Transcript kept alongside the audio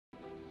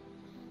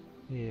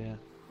Yeah,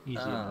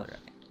 easy enough. Alright,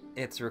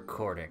 it's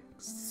recording.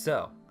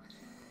 So,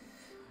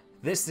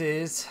 this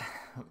is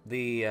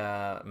the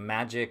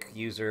magic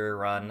user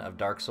run of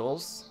Dark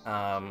Souls.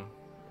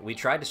 We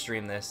tried to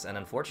stream this, and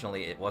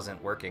unfortunately it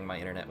wasn't working. My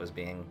internet was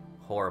being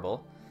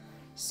horrible.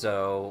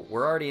 So,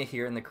 we're already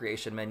here in the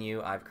creation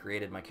menu. I've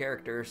created my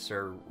character,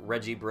 Sir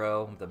Reggie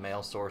Bro, the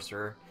male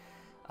sorcerer.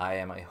 I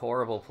am a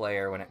horrible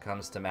player when it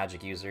comes to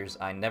magic users.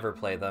 I never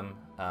play them.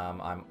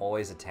 I'm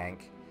always a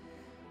tank.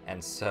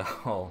 And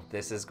so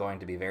this is going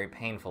to be very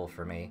painful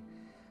for me.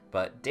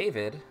 But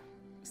David,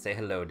 say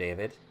hello,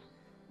 David.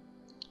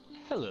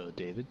 Hello,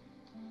 David.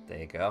 There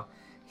you go.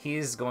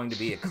 He's going to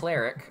be a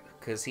cleric,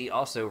 because he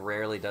also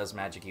rarely does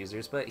magic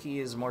users, but he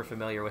is more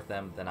familiar with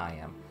them than I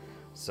am.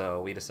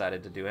 So we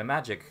decided to do a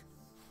magic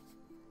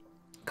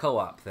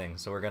co-op thing.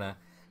 So we're going to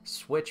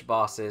switch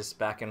bosses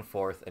back and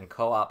forth and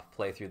co-op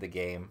play through the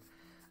game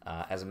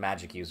as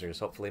magic users,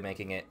 hopefully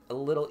making it a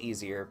little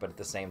easier, but at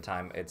the same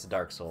time, it's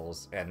Dark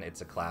Souls, and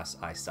it's a class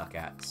I suck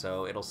at,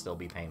 so it'll still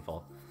be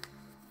painful.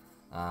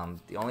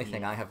 The only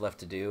thing I have left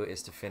to do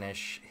is to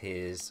finish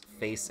his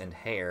face and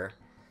hair,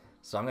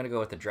 so I'm going to go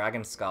with the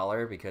Dragon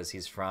Scholar, because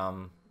he's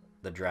from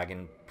the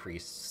Dragon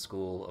Priest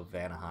School of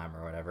Vanaheim,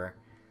 or whatever.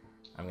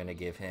 I'm going to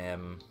give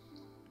him...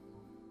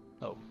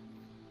 Oh.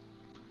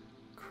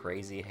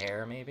 Crazy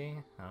hair, maybe?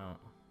 I don't know.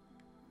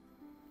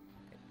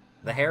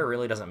 The hair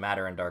really doesn't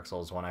matter in Dark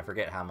Souls 1. I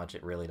forget how much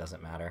it really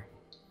doesn't matter.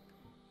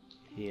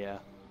 Yeah.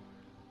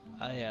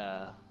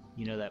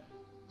 You know that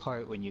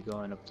part when you're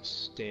going up the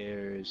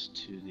stairs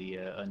to the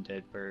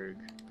Undead Burg?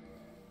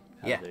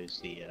 How Yeah. There's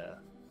the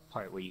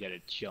part where you gotta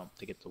jump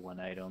to get the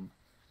one item.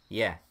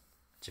 Yeah.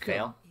 Did you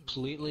fail?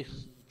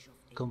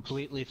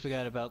 Completely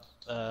forgot about,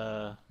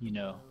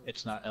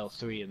 it's not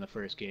L3 in the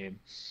first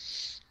game.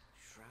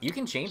 You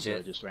can change So I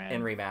it just ran.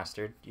 in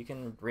Remastered. You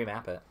can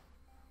remap it.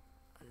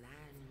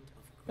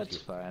 That's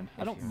fine.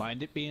 I don't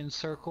mind it being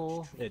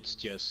circle, it's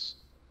just...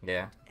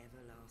 Yeah.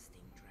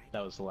 That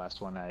was the last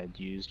one I had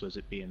used, was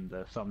it being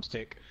the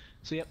thumbstick.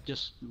 So yep,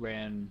 just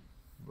ran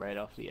right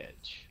off the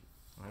edge.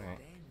 Alright.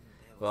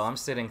 Well, I'm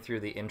sitting through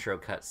the intro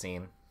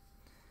cutscene.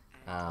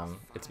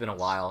 It's been a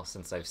while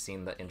since I've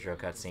seen the intro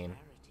cutscene.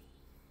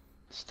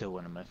 Still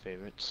one of my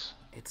favorites.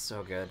 It's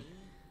so good.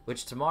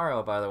 Which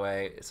tomorrow, by the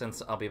way,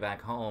 since I'll be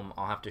back home,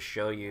 I'll have to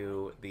show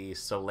you the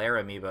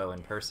Solaire amiibo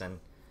in person.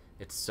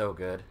 It's so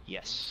good.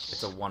 Yes.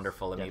 It's a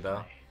wonderful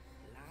amiibo.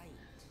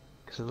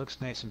 Because it looks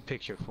nice in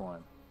picture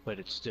form, but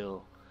it's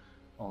still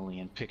only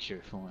in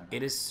picture form.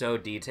 It is so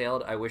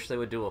detailed. I wish they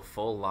would do a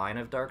full line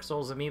of Dark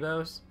Souls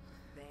amiibos,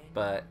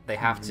 but they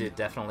have to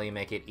definitely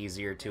make it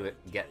easier to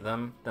get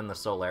them than the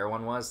Solaire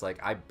one was.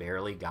 Like, I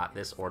barely got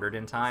this ordered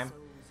in time.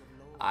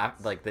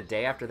 Like, the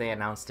day after they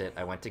announced it,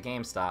 I went to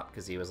GameStop,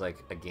 because he was,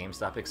 like, a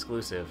GameStop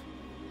exclusive,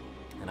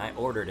 and I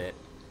ordered it.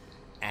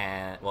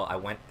 And, well, I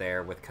went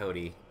there with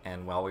Cody,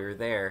 and while we were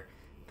there,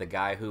 the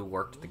guy who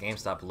worked at the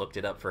GameStop looked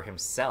it up for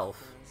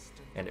himself,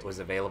 and it was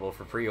available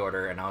for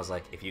pre-order, and I was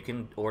like, if you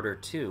can order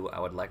 2,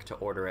 I would like to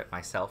order it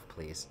myself,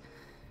 please.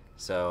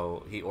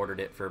 So he ordered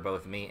it for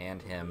both me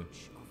and him,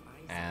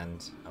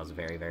 and I was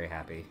very, very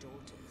happy.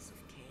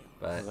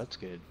 But Oh, that's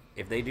good.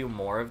 if they do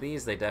more of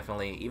these, they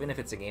definitely, even if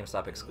it's a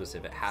GameStop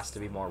exclusive, it has to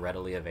be more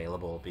readily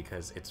available,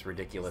 because it's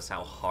ridiculous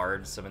how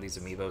hard some of these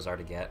amiibos are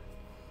to get.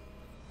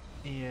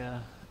 Yeah.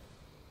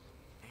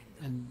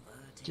 And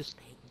just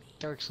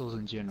Dark Souls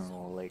in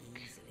general, like,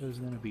 there's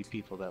gonna be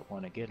people that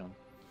want to get them.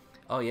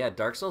 Oh yeah,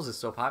 Dark Souls is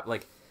so popular.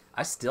 Like,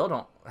 I still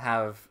don't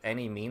have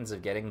any means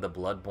of getting the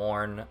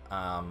Bloodborne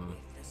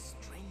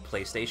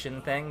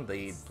PlayStation thing,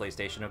 the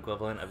PlayStation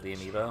equivalent of the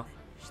amiibo,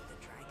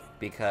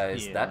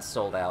 because that's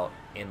sold out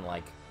in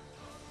like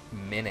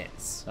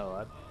minutes. Oh,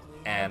 I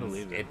and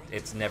believe it.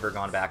 It's never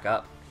gone back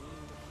up.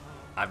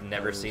 I've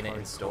never That is seen it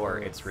in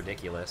store. hardcore. It's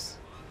ridiculous.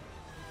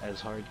 As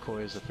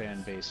hardcore as the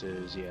fan base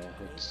is, yeah,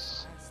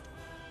 it's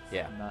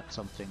Yeah. not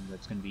something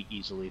that's gonna be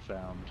easily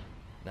found.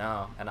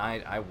 No, and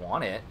I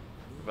want it,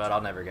 but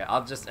I'll never get.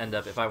 I'll just end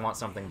up, if I want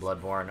something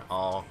Bloodborne,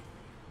 I'll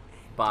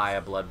buy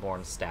a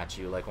Bloodborne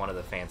statue, like one of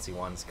the fancy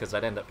ones, because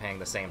I'd end up paying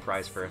the same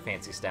price for a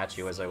fancy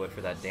statue as I would for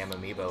that damn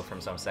amiibo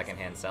from some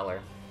secondhand seller.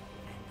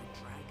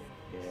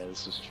 Yeah,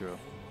 this is true.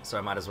 So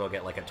I might as well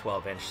get like a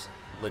 12-inch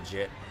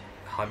legit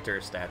hunter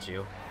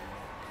statue.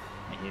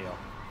 Yeah.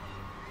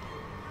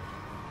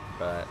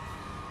 But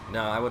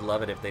no, I would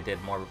love it if they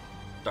did more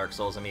Dark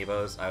Souls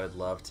amiibos. I would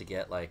love to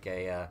get like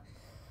a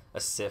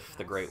Sif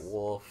the Great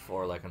Wolf,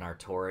 or like an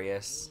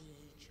Artorias.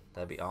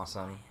 That'd be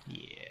awesome.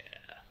 Yeah.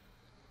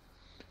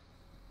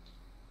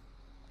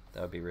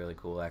 That would be really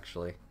cool,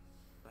 actually.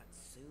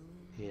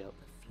 Yep.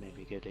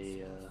 Maybe get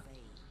a,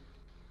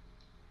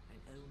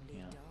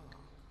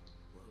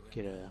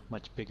 get a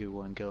much bigger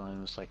one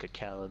going with like a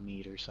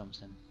Calamite or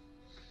something.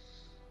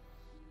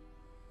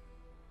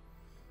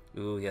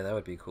 Ooh, yeah, that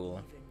would be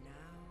cool.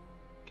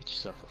 Get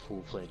yourself a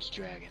full-fledged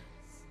dragon.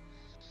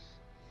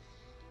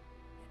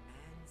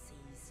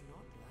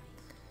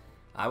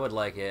 I would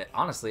like it.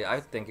 Honestly, I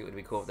think it would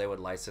be cool if they would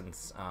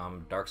license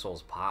Dark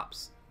Souls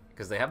Pops,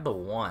 because they have the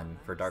one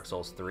for Dark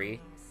Souls 3.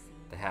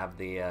 They have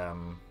the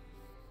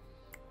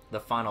the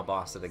final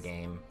boss of the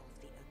game,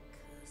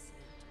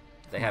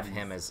 they have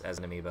him as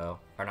an amiibo,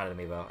 or not an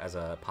amiibo, as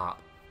a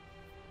pop.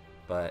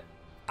 But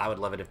I would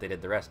love it if they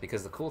did the rest,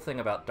 because the cool thing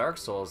about Dark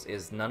Souls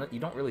is you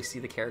don't really see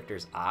the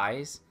character's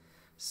eyes,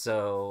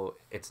 so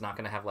it's not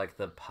going to have like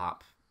the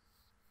pop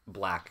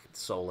black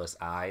soulless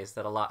eyes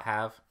that a lot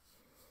have.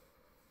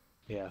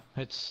 Yeah,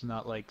 it's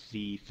not like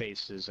the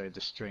faces are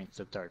the strength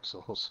of Dark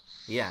Souls.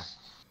 Yeah.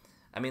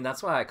 I mean,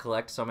 that's why I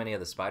collect so many of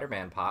the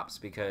Spider-Man pops,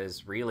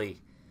 because really,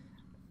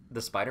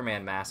 the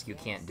Spider-Man mask you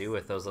can't do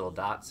with those little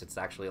dots. It's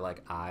actually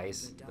like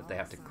eyes that they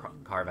have to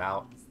carve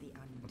out.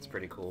 It's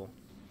pretty cool.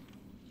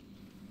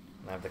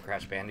 I have the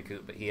Crash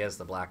Bandicoot, but he has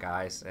the black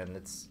eyes, and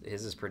his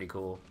is pretty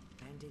cool.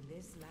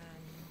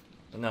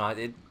 No,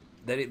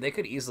 they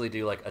could easily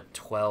do like a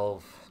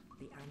 12,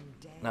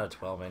 not a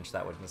 12-inch,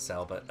 that wouldn't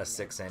sell, but a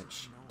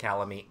 6-inch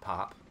Calamite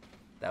pop.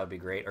 That would be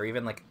great. Or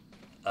even like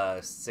a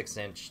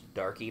 6-inch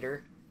Dark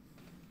Eater.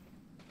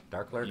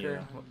 Dark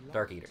Lurker?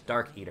 Yeah.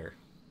 Dark Eater.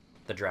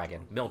 The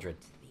dragon. Mildred.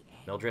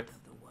 Mildred?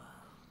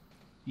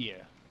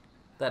 Yeah.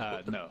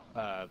 No.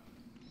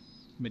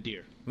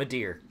 Madeir.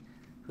 Madeir.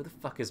 Who the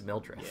fuck is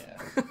Mildred?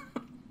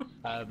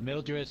 Yeah.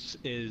 Mildred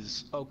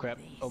is... Oh crap,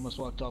 almost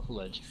walked off a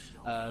ledge.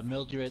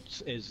 Mildred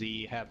is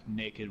the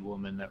half-naked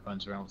woman that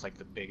runs around with like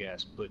the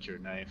big-ass butcher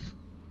knife.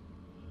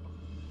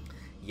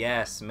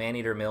 Yes,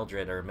 Maneater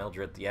Mildred, or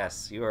Mildred,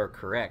 yes, you are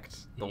correct.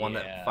 The one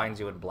that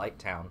finds you in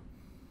Blighttown.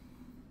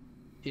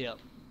 Yep.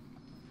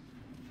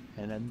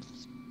 And then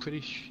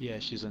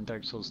she's in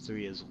Dark Souls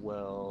 3 as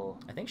well.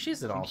 I think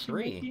she's in all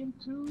three.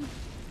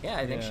 Yeah,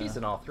 I think Yeah. she's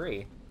in all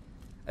three.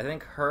 I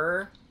think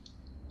her,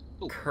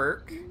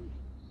 Kirk.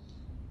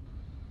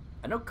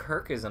 I know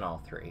Kirk is in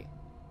all three.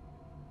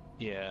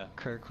 Yeah,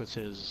 Kirk with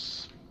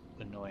his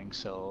annoying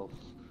self.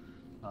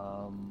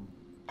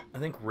 I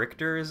think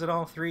Richter is in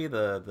all three.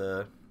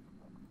 The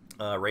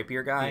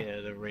rapier guy.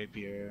 Yeah, the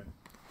rapier.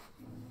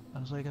 I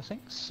was like, I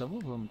think some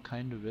of them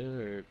kind of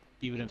are,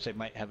 even if they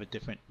might have a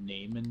different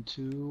name in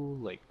two,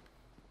 like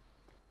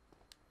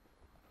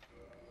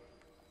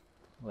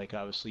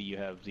obviously you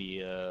have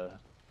the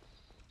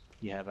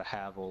you have a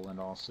Havel in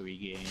all three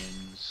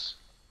games,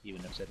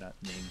 even if they're not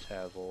named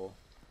Havel.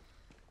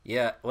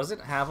 Yeah,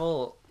 wasn't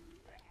Havel?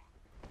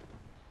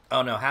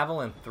 Oh no,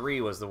 Havel in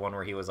 3 was the one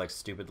where he was like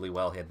stupidly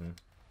well hidden.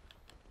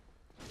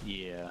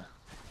 Yeah.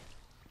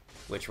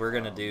 Which we're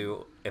gonna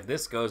do, if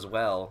this goes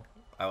well,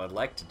 I would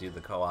like to do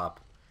the co-op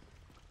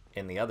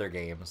in the other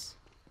games.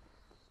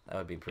 That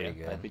would be pretty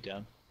good. I'd be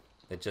down.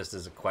 It just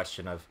is a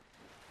question of,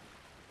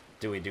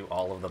 do we do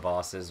all of the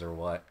bosses or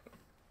what?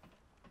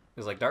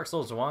 Because like Dark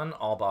Souls 1,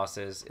 all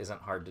bosses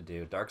isn't hard to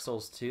do. Dark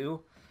Souls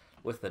 2,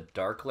 with the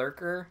Dark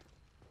Lurker,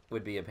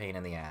 would be a pain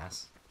in the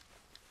ass.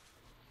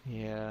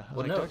 Yeah. Well,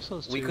 like no, Dark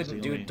Souls 2 we is couldn't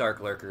the do only... Dark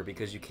Lurker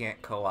because you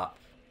can't co-op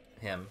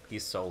him.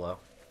 He's solo.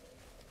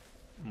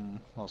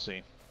 We'll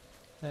see.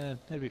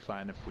 It'd be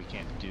fine if we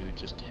can't do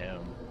just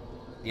him.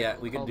 Yeah,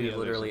 we could All do the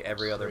literally others are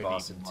every other pretty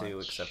boss in 2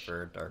 much- except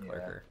for Dark yeah.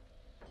 Lurker.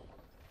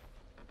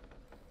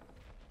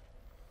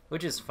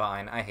 Which is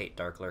fine. I hate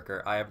Dark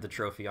Lurker. I have the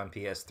trophy on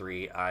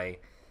PS3. I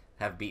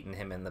have beaten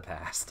him in the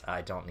past.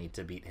 I don't need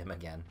to beat him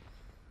again.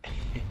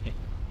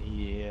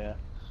 Yeah.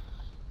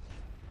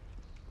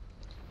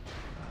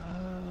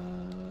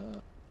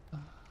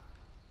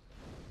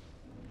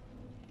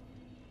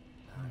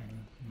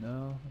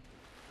 No.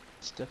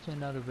 It's definitely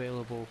not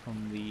available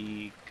from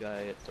the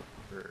guy at the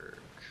perk.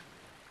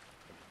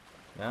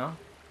 No?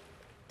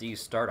 Do you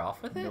start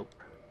off with it? Nope.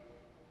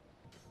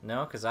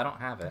 No, because I don't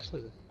have it.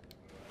 Actually,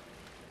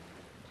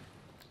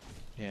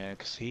 yeah,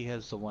 because he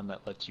has the one that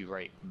lets you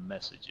write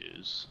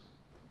messages.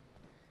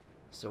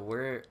 So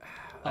we're...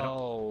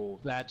 Oh,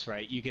 that's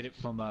right. You get it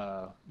from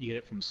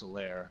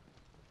Solaire.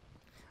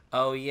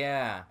 Oh,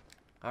 yeah.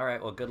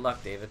 Alright, well, good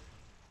luck, David.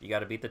 You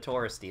gotta beat the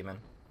Taurus Demon.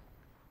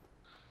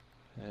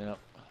 Yep.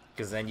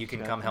 Because then you can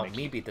Forgot come to help make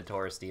me you- beat the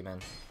Taurus Demon.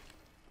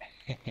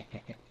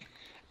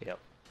 Yep.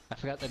 I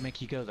forgot they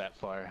make you go that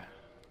far.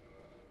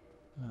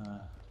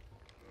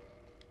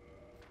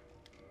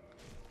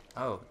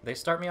 Oh, they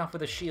start me off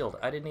with a shield.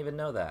 I didn't even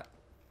know that.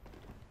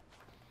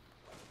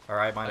 Or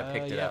I might have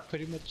picked it yeah, up.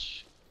 pretty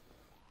much.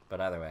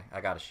 But either way,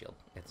 I got a shield.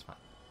 It's fine.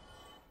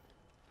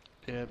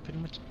 Yeah, pretty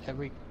much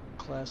every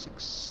class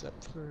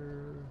except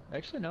for...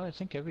 Actually, no, I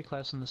think every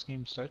class in this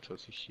game starts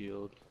with a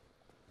shield.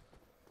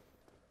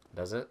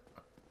 Does it?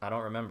 I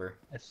don't remember.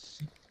 I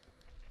think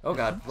Oh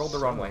god, think rolled the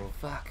wrong way.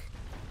 so. Fuck.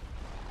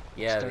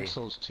 Yeah, Dark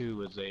Souls 2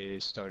 was they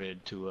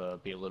started to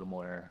be a little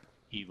more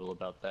evil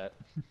about that.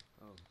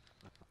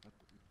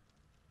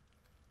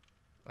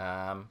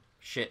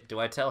 shit, do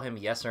I tell him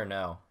yes or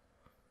no?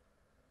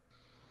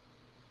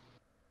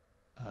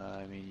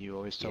 I mean, you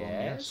always tell him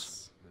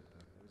yes.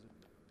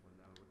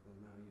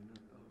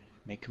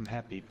 Make him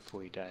happy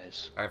before he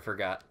dies. I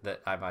forgot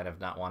that I might have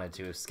not wanted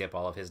to skip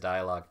all of his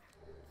dialogue.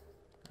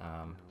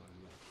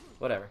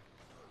 Whatever.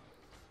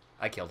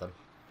 I killed him.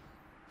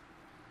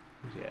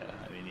 Yeah,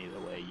 I mean, either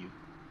way, you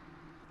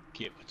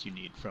get what you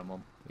need from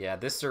him. Yeah,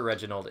 this Sir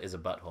Reginald is a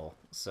butthole,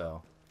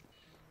 so...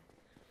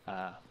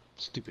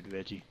 Stupid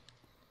Reggie.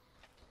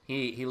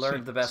 He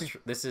learned the best.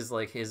 This is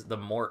like the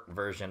Mort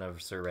version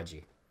of Sir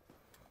Reggie.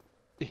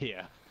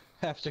 Yeah.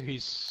 After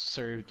he's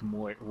served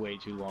Mort way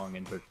too long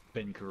and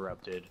been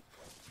corrupted.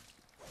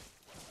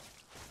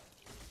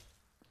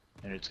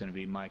 And it's gonna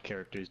be my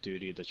character's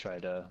duty to try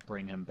to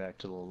bring him back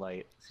to the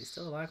light. Is he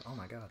still alive? Oh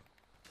my god.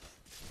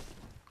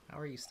 How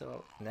are you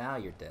still... Now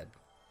you're dead.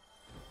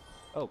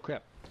 Oh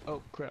crap.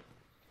 Oh crap.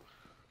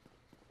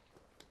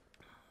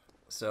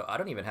 So I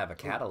don't even have a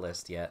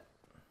catalyst yet.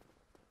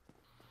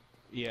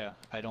 Yeah,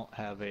 I don't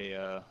have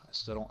a,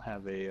 still don't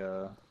have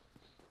a,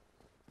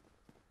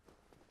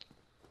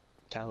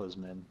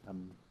 talisman.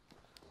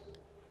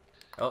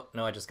 Oh,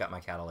 no, I just got my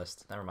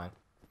catalyst. Never mind.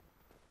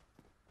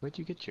 Where'd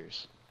you get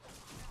yours?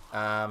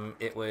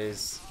 It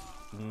was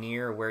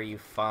near where you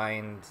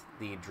find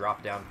the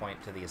drop-down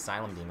point to the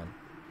Asylum Demon.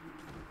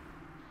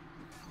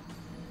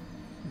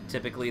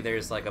 Typically,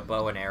 there's like a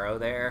bow and arrow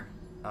there,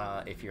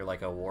 if you're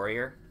like a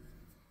warrior.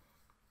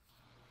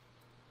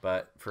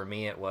 But for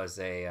me, it was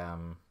a,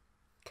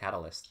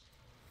 catalyst.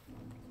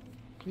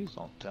 Please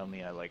don't tell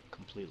me I, like,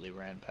 completely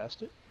ran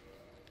past it.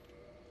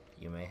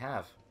 You may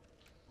have.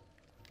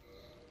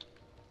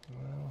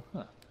 Well,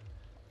 huh.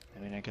 I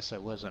mean, I guess I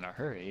was in a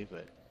hurry,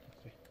 but...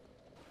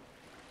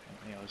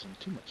 Apparently I was in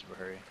too much of a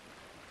hurry.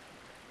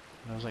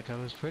 And I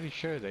was pretty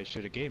sure they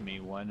should have gave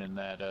me one in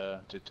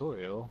that,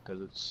 tutorial,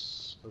 because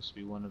it's supposed to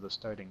be one of the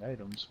starting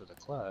items for the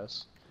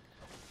class.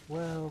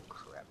 Well,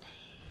 crap.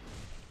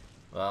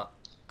 Well,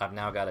 I've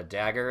now got a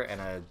dagger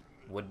and a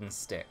wooden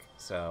stick,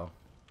 so...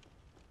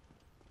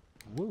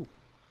 Woo!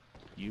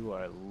 You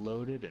are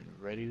loaded and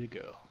ready to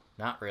go.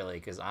 Not really,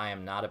 because I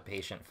am not a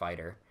patient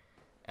fighter.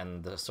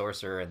 And the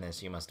sorcerer in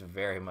this, you must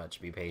very much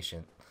be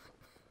patient.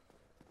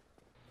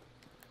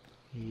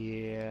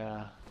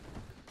 Yeah.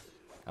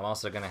 I'm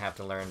also going to have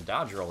to learn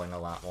dodge rolling a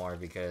lot more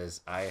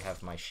because I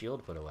have my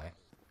shield put away.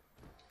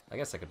 I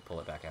guess I could pull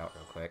it back out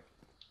real quick.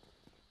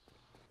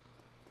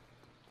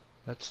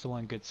 That's the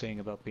one good thing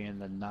about being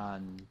the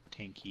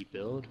non-tanky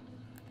build.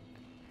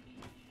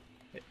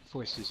 It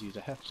forces you to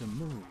have to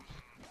move.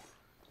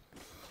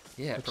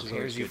 Yeah, it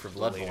prepares you for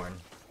Bloodborne.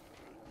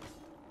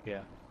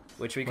 Yeah.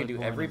 Which we could do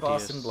every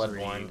boss in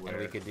Bloodborne, and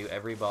we could do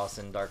every boss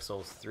in Dark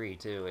Souls 3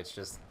 too. It's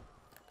just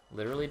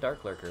literally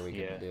Dark Lurker we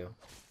could do.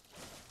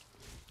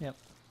 Yep,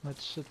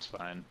 it's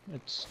fine.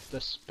 It's the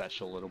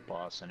special little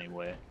boss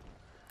anyway.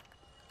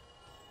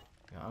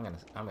 I'm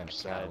gonna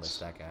catalyst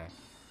that guy.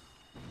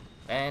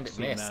 And it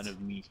missed.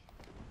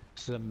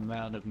 It's the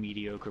amount of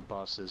mediocre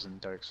bosses in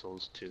Dark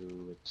Souls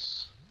 2.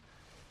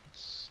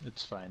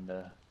 It's fine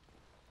to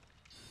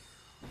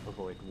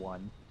avoid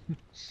one.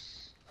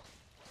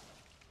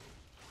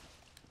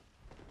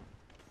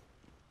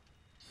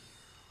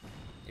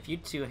 If you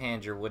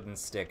two-hand your wooden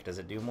stick, does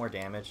it do more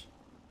damage?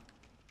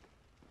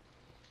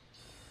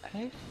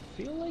 I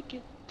feel like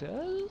it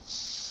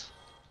does,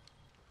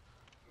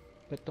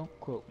 but don't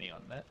quote me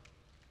on that.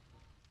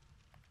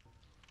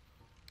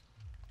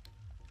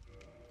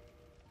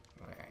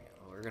 Alright,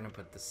 well, we're gonna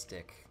put the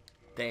stick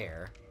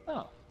there.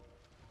 Oh.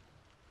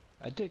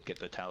 I did get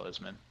the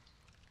talisman.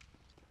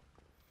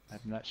 I'm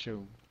not sure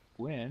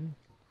when,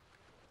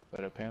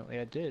 but apparently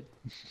I did.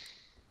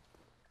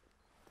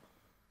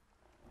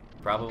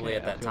 Probably Okay,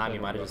 at that time you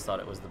might have just thought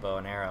it was the bow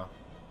and arrow.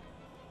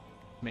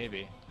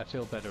 Maybe. I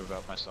feel better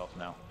about myself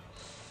now.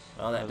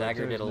 Well, that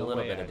dagger did a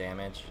little bit of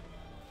damage.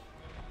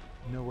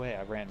 No way,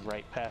 I ran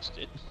right past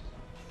it.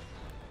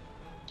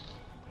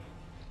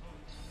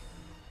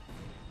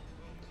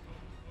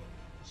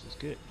 This is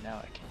good. Now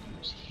I can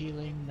use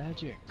healing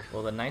magic.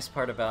 Well, the nice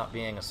part about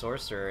being a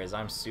sorcerer is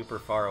I'm super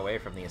far away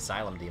from the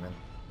Asylum Demon.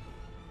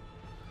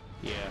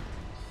 Yeah.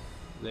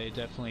 They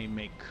definitely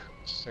make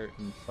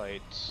certain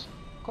fights,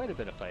 quite a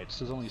bit of fights.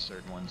 There's only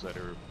certain ones that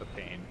are a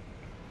pain.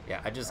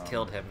 Yeah, I just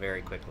killed him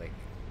very quickly.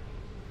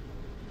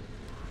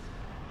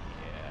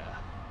 Yeah.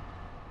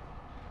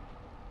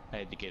 I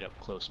had to get up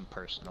close and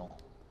personal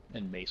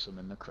and mace him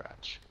in the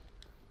crotch.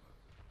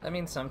 I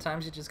mean,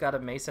 sometimes you just gotta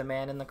mace a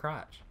man in the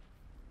crotch.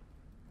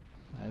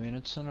 I mean,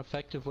 it's an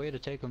effective way to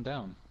take him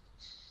down.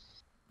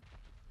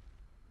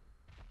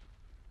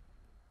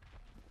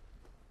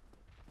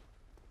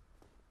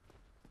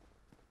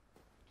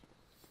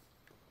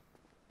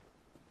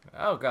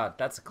 Oh god,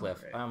 that's a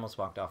cliff. Right. I almost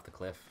walked off the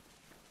cliff.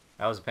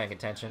 I wasn't paying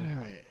attention.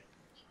 Alright.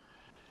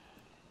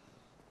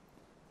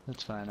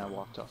 That's fine, I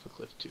walked off a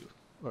cliff too.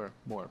 Or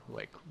more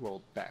like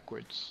rolled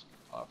backwards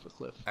off a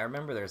cliff. I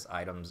remember there's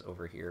items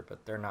over here,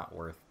 but they're not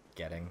worth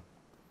getting.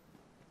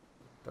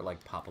 They're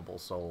like poppable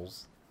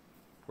souls.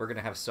 We're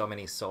gonna have so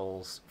many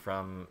souls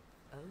from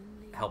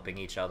helping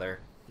each other.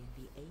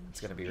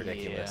 It's gonna be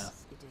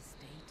ridiculous. Yeah.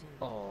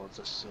 Oh,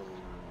 the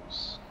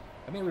souls.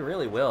 I mean, we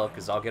really will,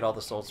 because I'll get all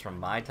the souls from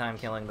my time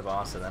killing the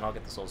boss, and then I'll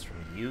get the souls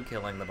from you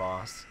killing the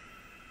boss.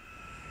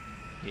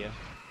 Yeah.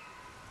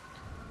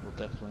 We'll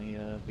definitely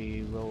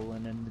be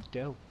rolling in the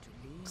dough.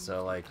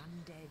 So, like,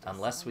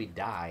 unless we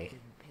die,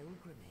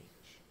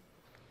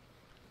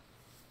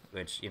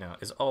 which, you know,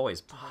 is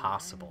always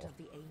possible.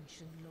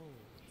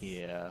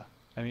 Yeah.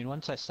 I mean,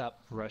 once I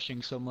stop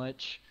rushing so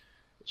much,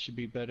 it should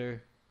be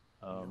better.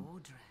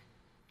 Lord.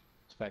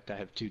 The fact I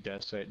have 2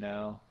 deaths right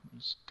now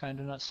is kind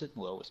of not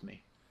sitting well with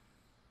me.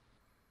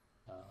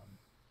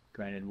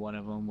 Granted, one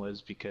of them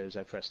was because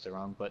I pressed the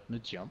wrong button to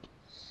jump.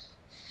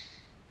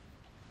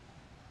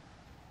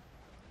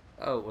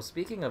 Oh, well,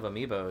 speaking of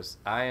amiibos,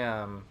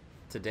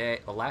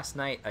 last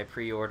night I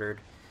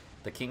pre-ordered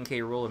the King K.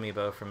 Rool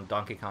amiibo from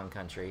Donkey Kong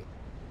Country,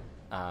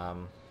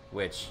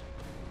 which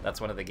that's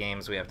one of the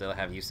games we have to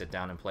have you sit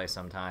down and play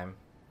sometime.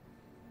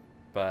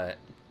 But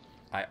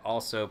I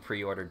also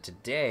pre-ordered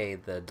today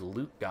the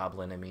Loot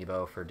Goblin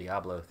amiibo for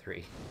Diablo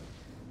 3.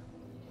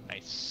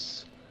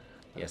 Nice.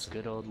 Yes. Those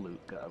good old loot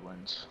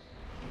goblins.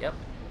 Yep.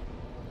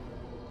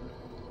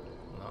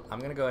 Well, I'm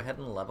gonna go ahead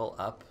and level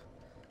up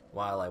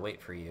while I wait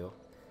for you.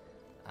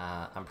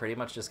 I'm pretty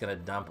much just gonna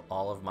dump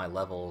all of my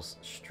levels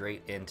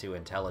straight into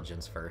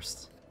intelligence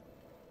first.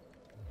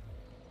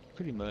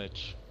 Pretty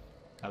much.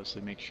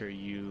 Obviously, make sure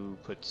you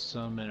put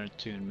some in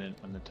attunement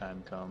when the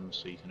time comes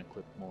so you can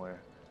equip more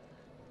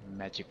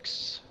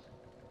magics.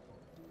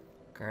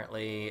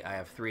 Currently, I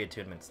have 3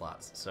 attunement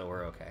slots, so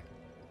we're okay.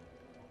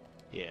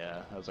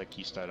 Yeah, I was like,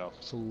 you start off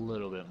with a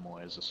little bit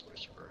more as a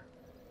sorcerer.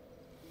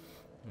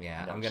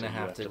 Yeah, And I'm gonna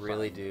obviously you have to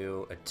really find-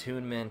 do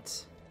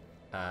attunement,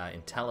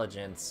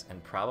 intelligence,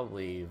 and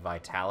probably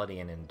vitality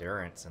and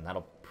endurance, and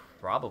that'll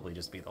probably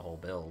just be the whole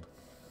build.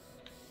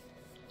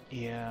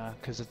 Yeah,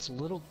 because it's a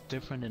little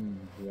different in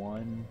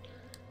 1.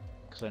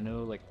 Because I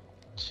know, like,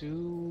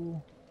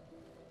 2,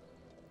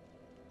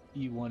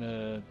 you want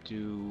to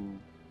do...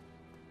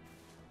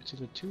 It's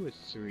either 2 or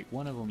 3.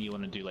 One of them you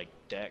want to do, like,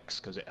 dex,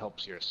 because it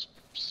helps your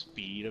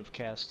speed of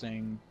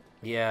casting.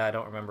 Yeah, I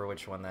don't remember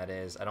which one that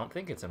is. I don't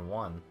think it's in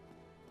 1.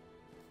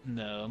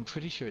 No, I'm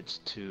pretty sure it's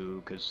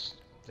 2, because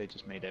they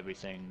just made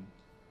everything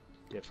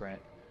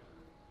different.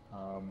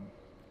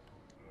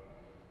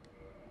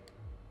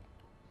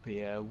 But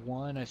yeah,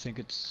 1, I think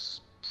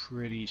it's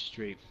pretty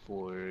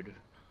straightforward.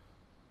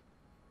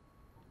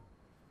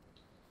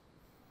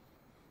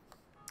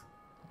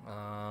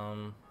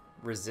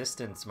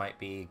 Resistance might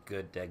be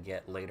good to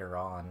get later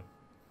on.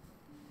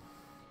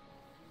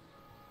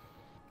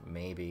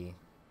 Maybe.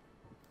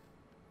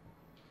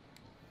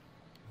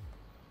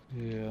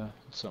 Yeah,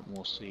 something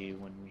we'll see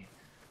when we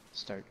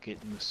start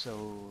getting the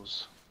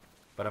souls.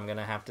 But I'm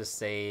gonna have to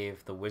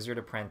save the Wizard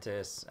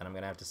Apprentice, and I'm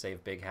gonna have to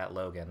save Big Hat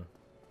Logan.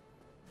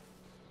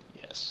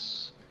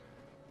 Yes.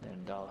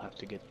 And I'll have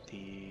to get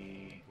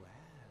the...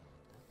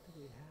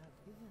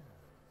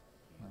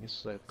 I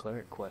guess the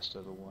cleric quest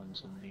are the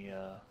ones in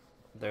the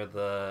They're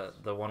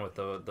the one with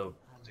the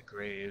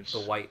graves. the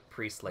white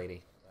priest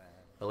lady,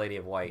 the Lady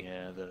of White.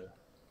 Yeah,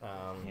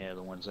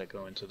 the ones that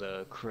go into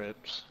the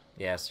crypts.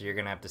 Yeah, so you're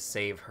gonna have to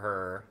save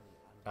her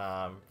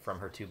from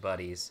her 2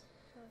 buddies.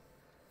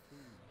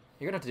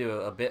 You're gonna have to do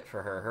a bit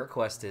for her. Her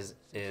quest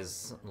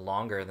is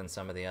longer than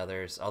some of the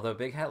others. Although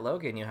Big Hat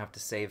Logan, you have to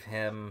save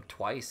him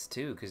twice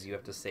too, because you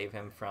have to save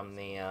him from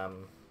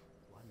the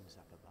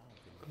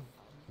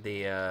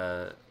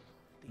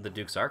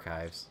Duke's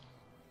Archives.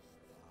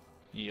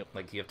 Yep.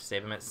 Like, you have to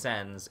save him at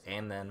Sen's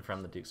and then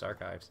from the Duke's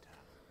Archives.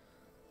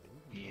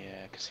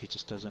 Yeah, because he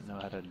just doesn't know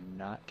how to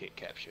not get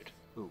captured.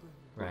 Ooh.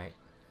 Right.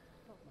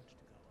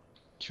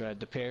 Tried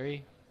to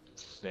parry,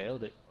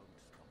 failed it.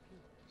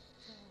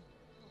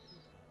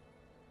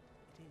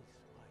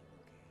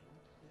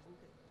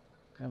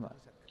 Come on.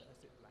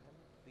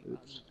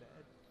 Oops.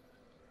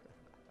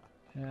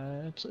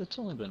 Yeah, it's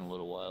only been a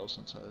little while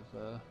since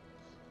I've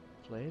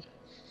played.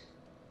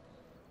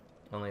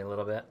 Only a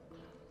little bit.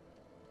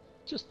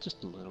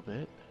 Just a little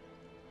bit.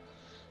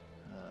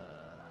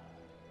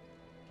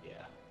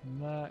 Yeah,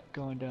 not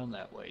going down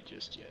that way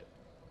just yet.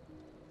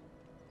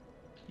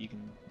 You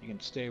can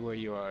stay where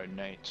you are at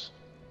night.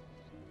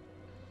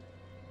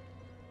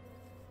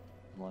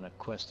 I'm on a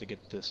quest to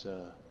get this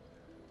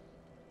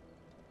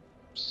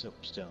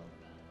soapstone.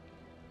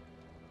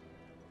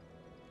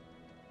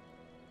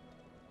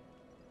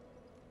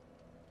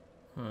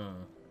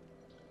 Well,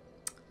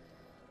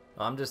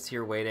 I'm just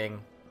here waiting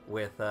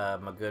with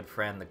my good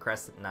friend, the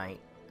Crescent Knight.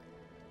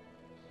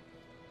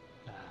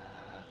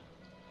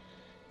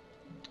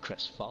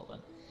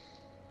 Crestfallen.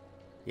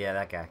 Yeah,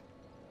 that guy.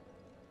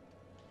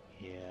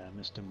 Yeah,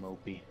 Mr.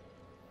 Mopey.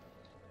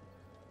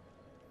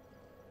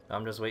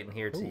 I'm just waiting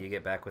here till Ooh. you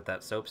get back with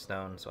that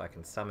soapstone so I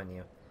can summon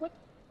you. What?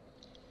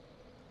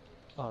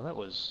 Oh, that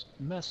was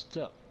messed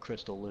up,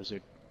 Crystal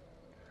Lizard.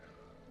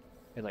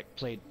 It like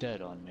played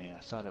dead on me.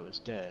 I thought it was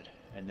dead,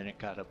 and then it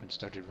got up and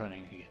started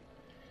running again.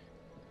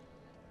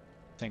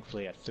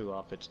 Thankfully, I threw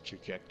off its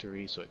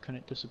trajectory so it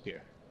couldn't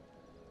disappear.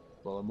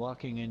 Well, I'm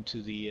walking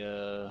into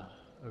the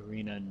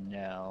arena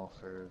now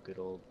for good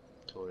old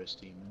Taurus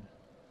Demon.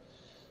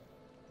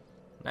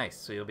 Nice,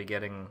 so you'll be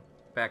getting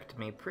back to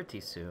me pretty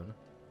soon.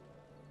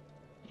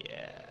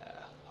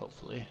 Yeah,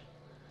 hopefully.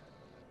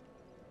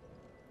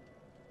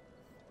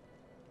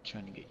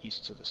 Trying to get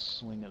used to the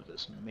swing of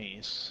this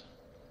mace.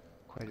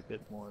 Quite a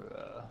bit more,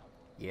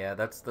 Yeah,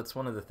 that's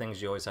one of the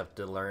things you always have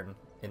to learn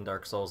in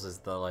Dark Souls is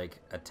the, like,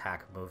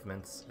 attack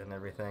movements and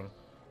everything.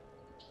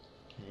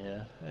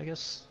 Yeah, I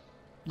guess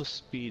the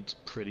speed's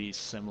pretty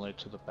similar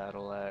to the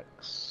battle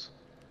axe,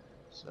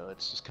 so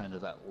it's just kind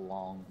of that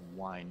long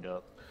wind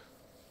up.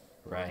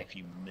 Right. If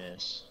you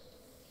miss.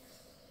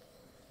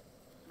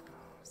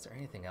 Is there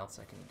anything else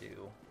I can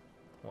do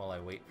while I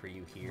wait for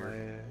you here?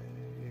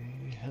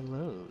 Why,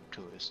 hello,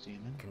 tourist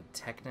demon. I can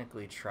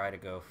technically try to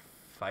go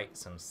fight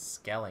some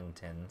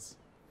skeletons.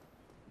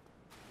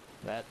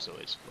 That's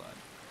always fun.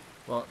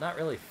 Well, not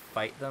really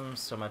fight them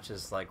so much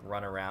as like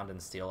run around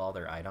and steal all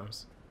their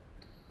items.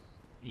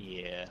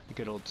 Yeah, the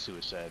good old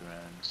suicide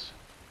runs.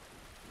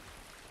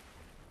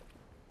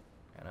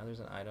 I know there's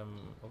an item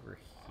over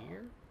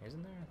here.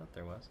 Isn't there? I thought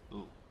there was.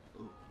 Ooh,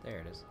 ooh. There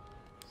it is.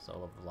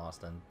 Soul of the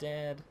Lost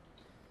Undead.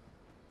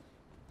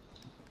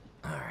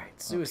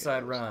 Alright,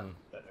 suicide run.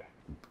 Better.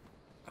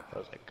 I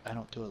was like, I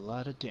don't do a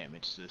lot of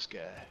damage to this guy.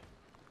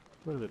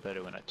 A little bit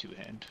better when I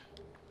two-hand.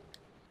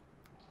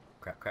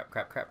 Crap, crap,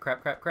 crap, crap,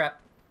 crap, crap,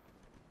 crap.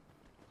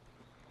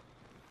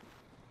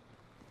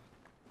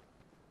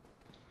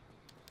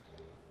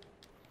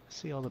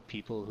 See all the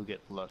people who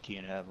get lucky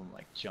and have them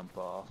like jump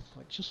off.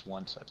 Like just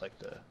once I'd like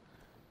to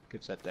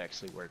get that to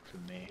actually work for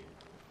me.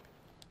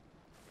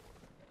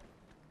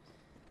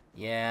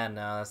 Yeah,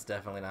 no, that's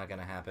definitely not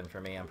gonna happen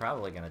for me. I'm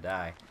probably gonna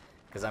die.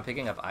 Because I'm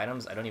picking up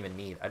items I don't even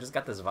need. I just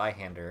got this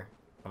Vihander.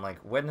 I'm like,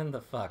 when in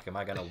the fuck am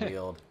I gonna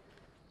wield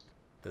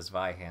this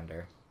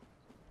Vihander?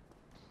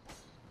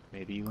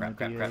 Maybe you Crap,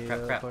 want to crap, be crap,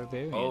 a crap, crap.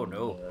 barbarian. Oh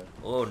no.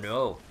 Oh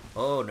no.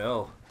 Oh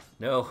no.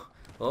 No.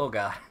 Oh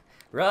god.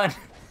 Run!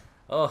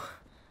 Oh.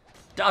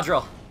 Dodge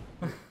roll!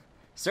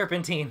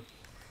 Serpentine.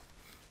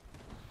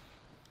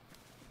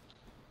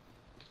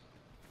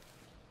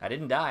 I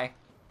didn't die.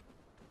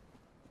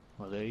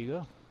 Well, there you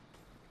go.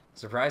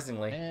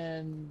 Surprisingly.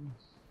 And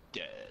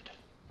dead.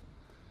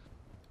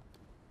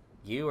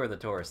 You are the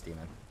tourist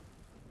demon.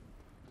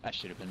 I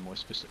should have been more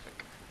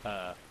specific.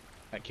 I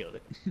killed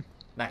it.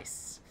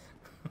 Nice.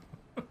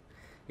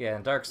 Yeah,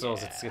 in Dark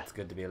Souls, Yeah. it's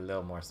good to be a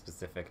little more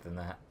specific than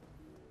that.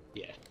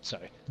 Yeah,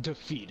 sorry.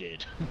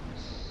 Defeated.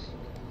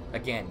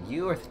 Again,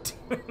 you are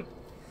the demon.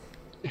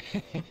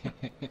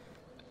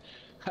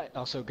 I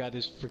also got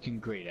his freaking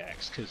great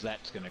axe, because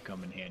that's gonna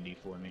come in handy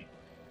for me.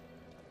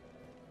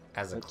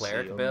 As a Let's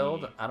cleric see,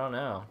 build? I don't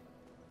know.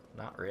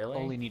 Not really.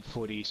 Only need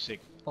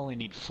 46. Only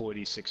need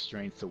 46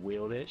 strength to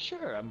wield it.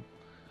 Sure, I'm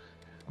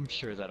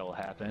sure that'll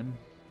happen.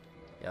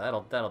 Yeah,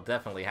 that'll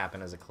definitely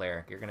happen as a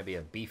cleric. You're gonna be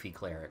a beefy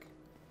cleric.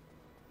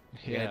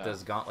 You're gonna hit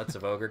those gauntlets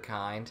of ogre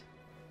kind.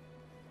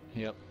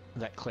 Yep.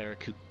 That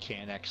cleric who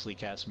can actually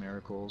cast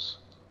miracles.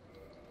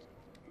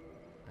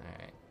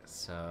 Alright,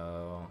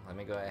 so let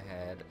me go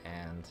ahead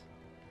and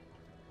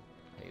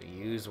maybe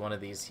use one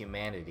of these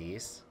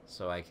humanities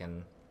so I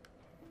can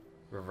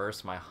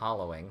reverse my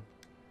hollowing.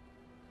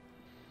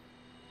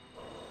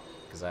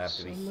 Because I have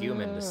to be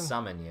human to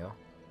summon you.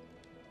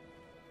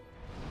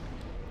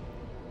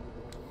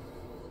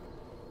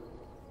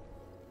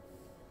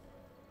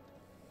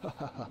 Ha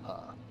ha ha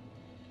ha.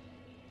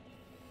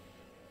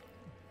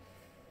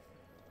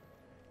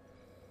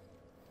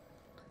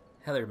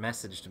 Heather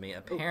messaged me.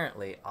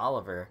 Apparently,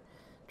 Oliver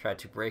tried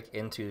to break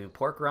into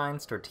pork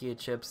rinds, tortilla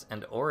chips,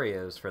 and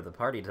Oreos for the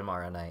party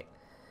tomorrow night.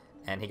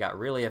 And he got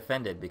really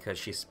offended because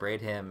she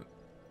sprayed him,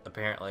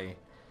 apparently,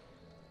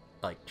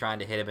 like, trying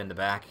to hit him in the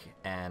back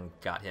and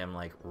got him,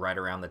 like, right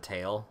around the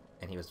tail.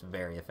 And he was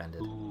very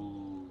offended.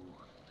 Ooh.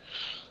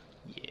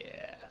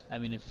 Yeah. I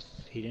mean, if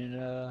he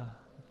didn't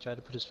try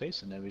to put his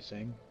face in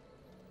everything.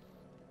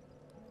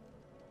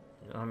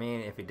 You know what I mean?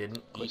 If he didn't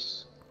eat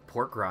Course.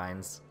 pork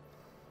rinds.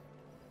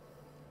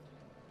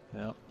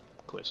 Yep.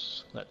 Of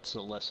course. That's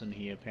a lesson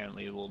he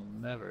apparently will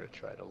never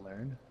try to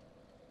learn.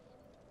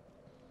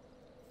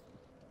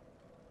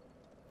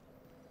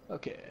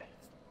 Okay.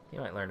 He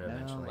might learn it Now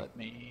eventually. let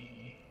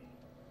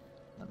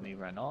me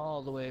run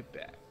all the way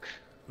back.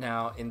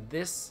 Now, in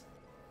this,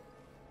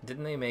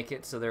 didn't they make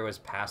it so there was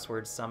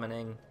password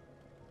summoning?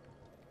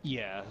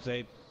 Yeah,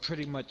 they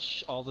pretty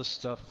much all the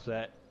stuff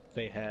that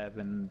they have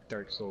in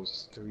Dark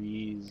Souls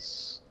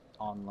 3's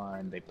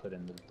online they put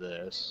into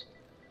this.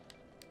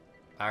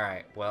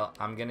 Alright, well,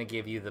 I'm gonna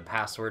give you the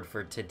password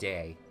for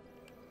today.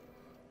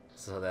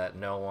 So that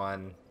no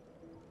one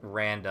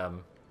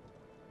random,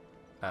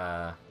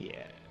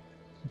 Yeah.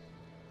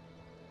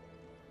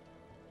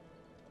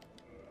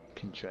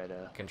 Can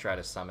try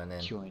to summon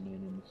in. join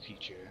in the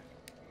future.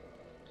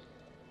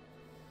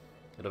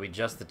 It'll be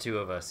just the two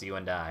of us, you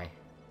and I.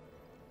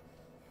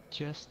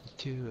 Just the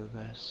two of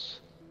us.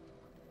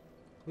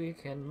 We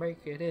can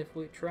make it if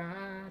we try,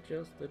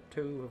 just the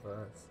two of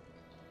us.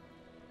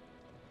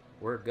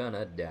 We're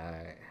gonna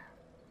die.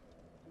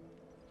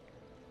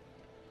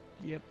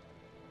 Yep.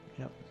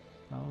 Yep.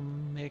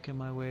 I'm making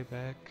my way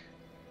back.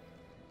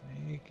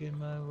 Making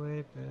my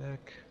way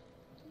back.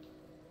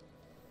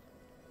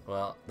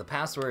 Well, the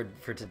password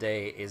for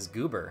today is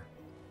Goober.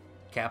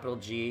 Capital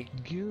G,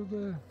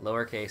 Goober.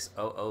 lowercase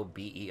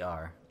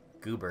OOBER.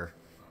 Goober.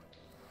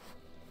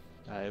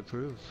 I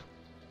approve.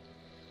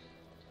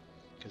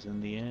 Because in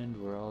the end,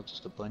 we're all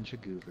just a bunch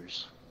of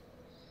goobers.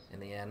 In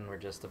the end, we're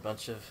just a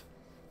bunch of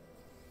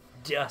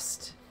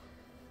dust.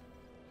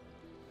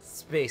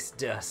 Space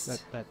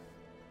dust.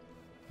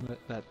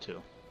 That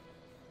too.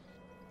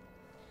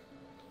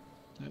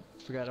 Nope,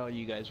 forgot all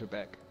you guys were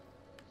back.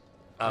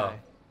 Oh, Hi.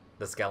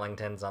 the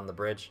skeletons on the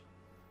bridge.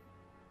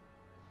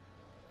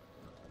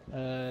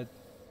 Yeah,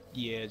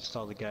 just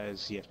all the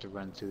guys you have to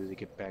run through to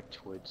get back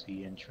towards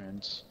the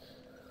entrance.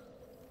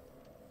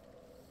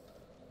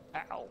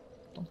 Ow!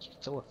 Don't you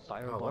throw a Oh,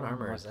 fireball what in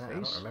armor my is that? face?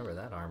 I don't remember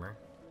that armor.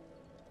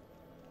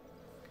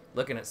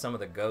 Looking at some of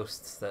the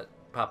ghosts that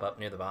pop up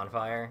near the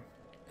bonfire,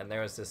 and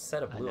there was this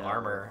set of blue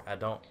armor I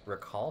don't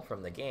recall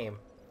from the game.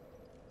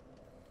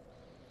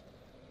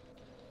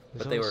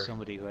 There's But they always were...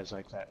 somebody who has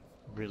like that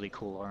really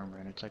cool armor,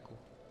 and it's like,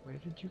 where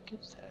did you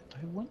get that?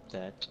 I want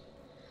that.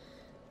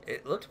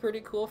 It looked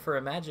pretty cool for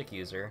a magic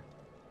user.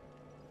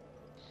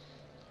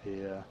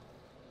 Yeah.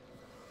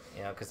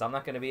 You know, because I'm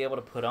not going to be able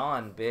to put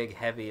on big,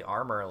 heavy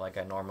armor like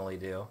I normally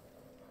do.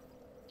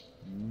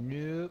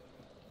 Nope.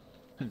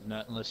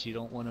 Not unless you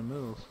don't want to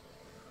move.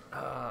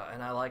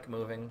 And I like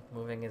moving.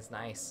 Moving is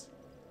nice.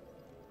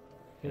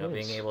 You It know,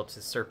 is. being able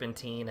to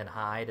serpentine and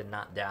hide and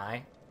not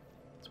die.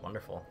 It's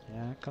wonderful.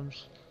 Yeah, it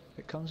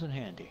comes in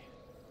handy.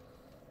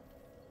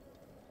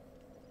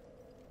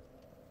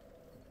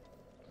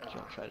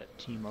 Y'all try to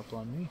team up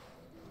on me.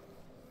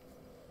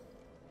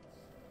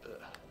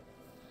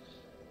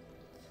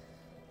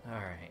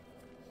 Alright.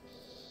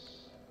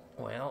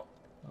 Well,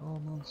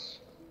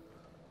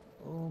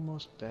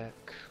 Almost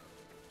back.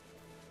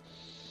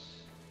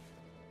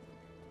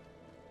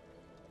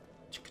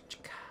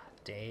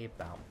 day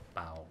bow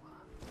bow.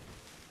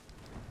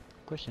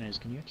 Question is,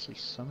 can you actually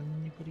summon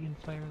anybody in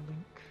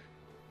Firelink?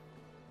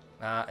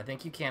 I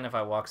think you can if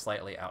I walk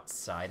slightly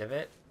outside of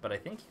it, but I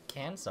think you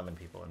can summon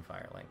people in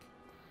Firelink.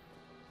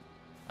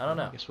 I don't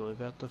know. I guess we'll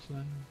leave out the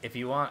fun. If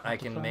you want, I have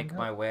to can find make out.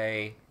 my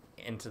way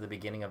into the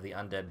beginning of the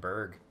Undead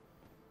Burg.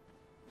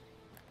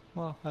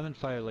 Well, I'm in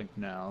Firelink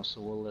now,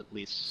 so we'll at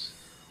least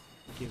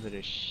give it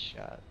a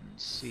shot and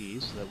see,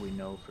 so that we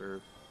know for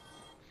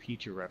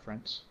future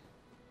reference.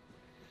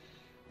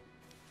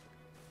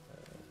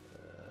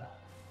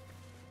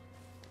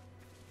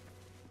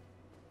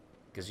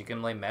 Because you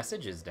can lay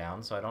messages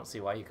down, so I don't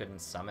see why you couldn't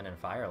summon in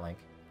Firelink.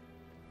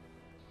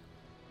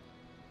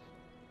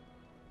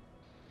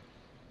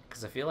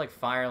 Because I feel like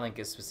Firelink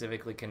is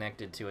specifically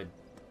connected to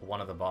one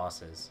of the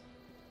bosses.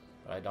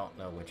 But I don't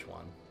know which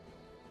one.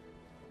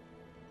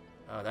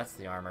 Oh, that's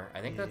the armor.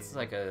 I think that's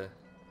like a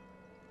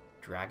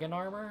dragon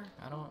armor?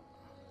 I don't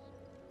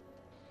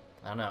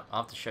know.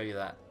 I'll have to show you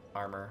that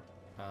armor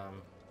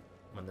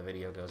when the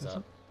video goes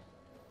up.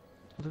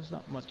 There's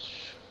not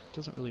much.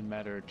 Doesn't really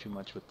matter too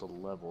much with the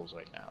levels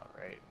right now,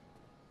 right?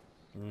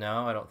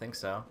 No, I don't think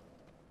so.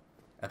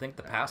 I think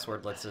the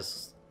password lets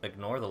us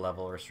ignore the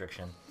level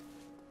restriction.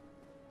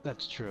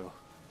 That's true.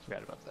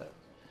 Forgot about that.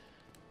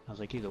 I was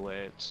like, either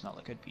way, it's not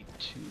like I'd be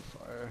too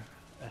far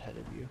ahead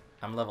of you.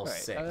 I'm level Alright,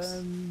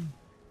 6.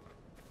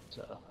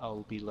 So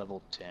I'll be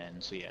level 10,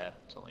 so yeah,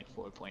 it's only a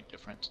 4-point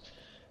difference.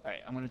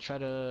 Alright, I'm gonna try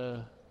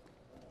to...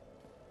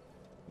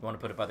 You want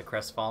to put it by the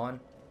Crestfallen?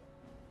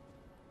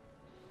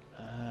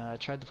 I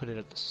tried to put it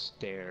at the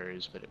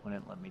stairs, but it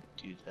wouldn't let me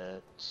do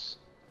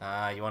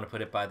that. You want to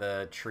put it by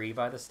the tree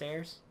by the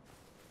stairs?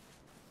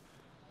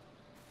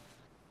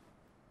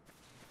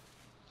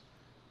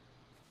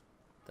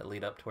 That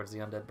lead up towards the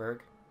Undead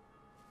Burg?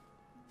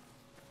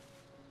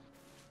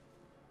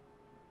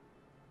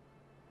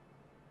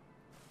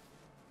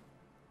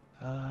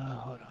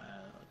 Hold on,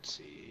 let's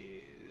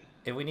see...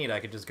 If we need,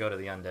 I could just go to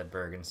the Undead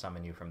Burg and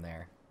summon you from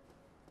there.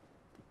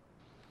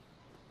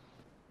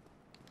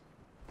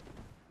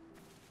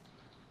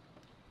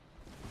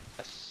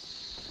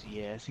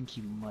 Yeah, I think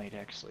you might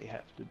actually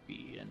have to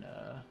be in,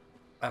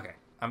 Okay,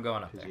 I'm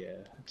going up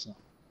there.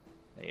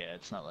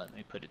 It's not letting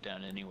me put it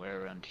down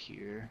anywhere around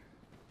here.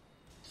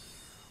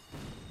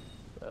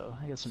 So,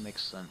 I guess it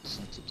makes sense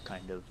since it's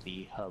kind of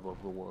the hub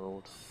of the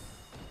world.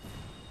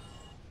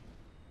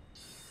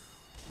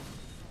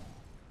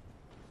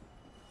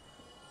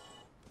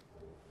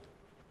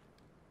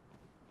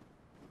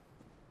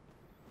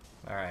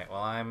 Alright,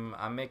 well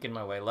I'm making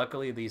my way.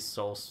 Luckily these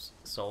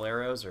soul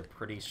arrows are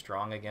pretty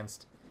strong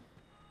against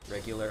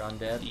regular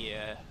undead.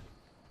 Yeah,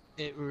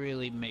 it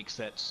really makes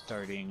that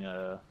starting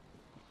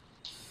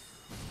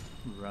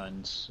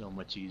run so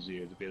much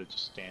easier to be able to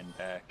just stand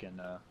back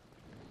and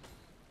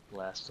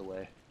blast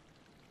away.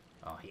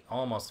 Oh, he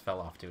almost fell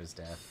off to his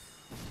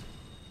death.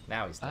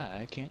 Now he's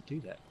dead. I can't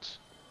do that.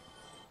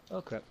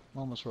 Oh crap,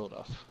 almost rolled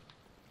off.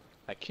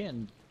 I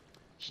can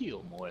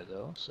heal more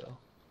though, so...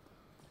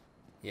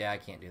 Yeah, I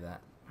can't do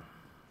that.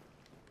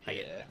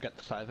 Yeah, I've got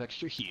the 5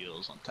 extra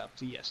heals on top of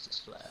the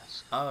Estus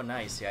flask. Oh,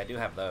 nice. Yeah, I do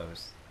have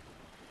those.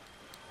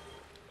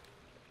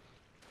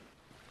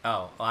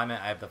 Oh, well, I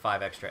meant I have the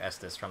 5 extra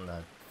Estus from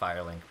the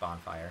Firelink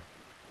bonfire.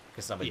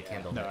 Because somebody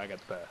kindled it. I got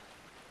the...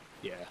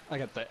 Yeah, I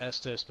got the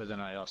Estus, but then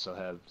I also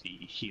have the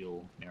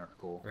heal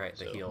miracle. Right,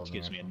 the heal which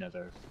gives me miracle.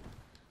 another...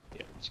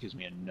 Yeah, which gives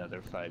me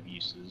another 5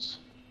 uses.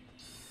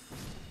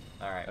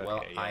 Alright, Okay,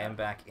 well, I yeah. am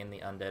back in the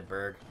Undead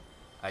Burg.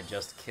 I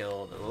just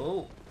killed...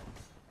 Oh!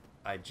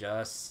 I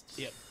just...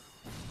 Yep.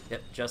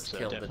 Yep, just So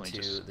killed definitely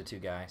just- the two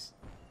guys.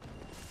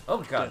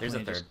 Oh god, there's a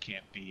Definitely third. just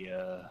can't be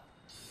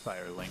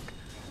fire link.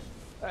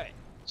 Alright,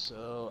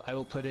 so I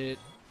will put it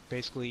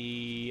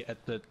basically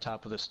at the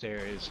top of the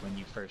stairs when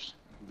you first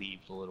leave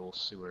the little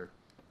sewer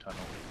tunnel.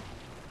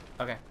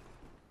 Okay.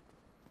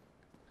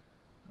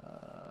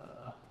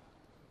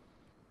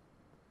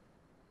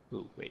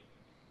 Ooh, wait.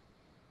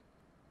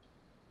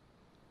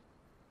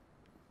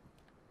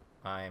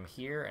 I am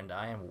here and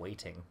I am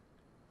waiting.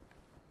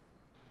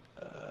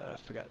 I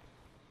forgot.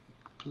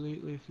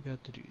 Completely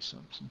forgot to do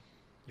something.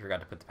 You forgot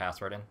to put the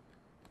password in?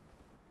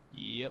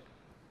 Yep.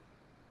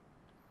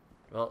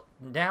 Well,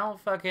 now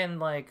fucking,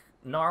 like,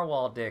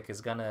 Narwhal Dick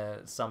is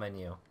gonna summon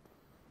you.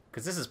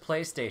 Because this is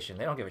PlayStation.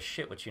 They don't give a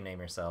shit what you name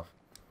yourself.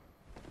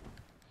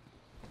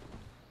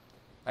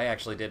 I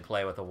actually did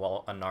play with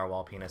a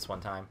Narwhal penis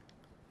one time.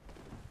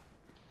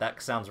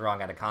 That sounds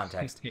wrong out of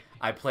context.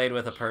 I played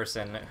with a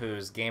person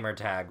whose gamer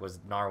tag was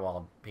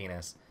Narwhal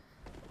penis.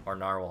 Or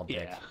Narwhal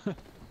Dick. Yeah.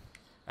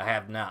 I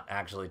have not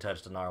actually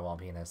touched a Narwhal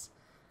penis.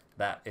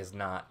 That is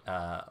not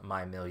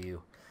my milieu.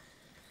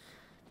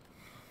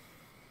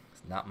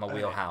 It's not my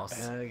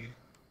wheelhouse.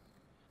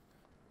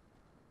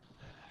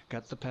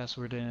 Got the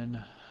password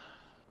in.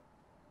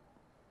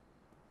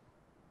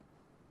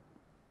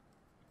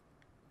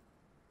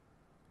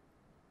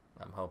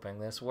 I'm hoping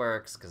this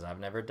works, because I've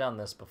never done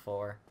this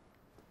before.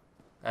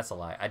 That's a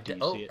lie. I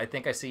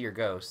think I see your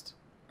ghost.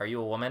 Are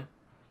you a woman?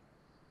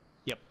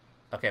 Yep.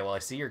 Okay, well, I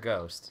see your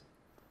ghost,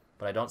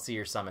 but I don't see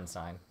your summon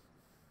sign.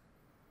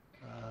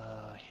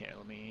 Here,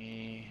 let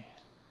me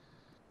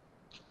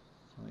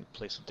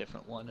place a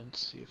different one and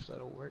see if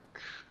that'll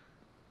work.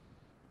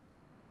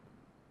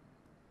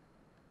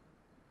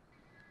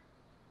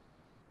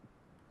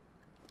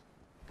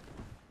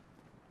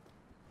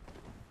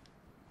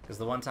 Because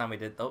the one time we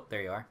did... Oh,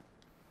 there you are.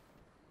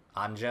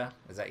 Anja,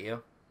 is that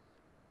you?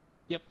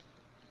 Yep.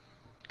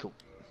 Cool.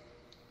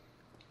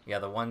 Yeah,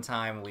 the one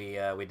time we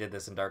did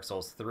this in Dark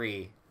Souls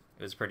 3,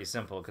 it was pretty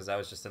simple, because I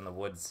was just in the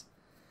woods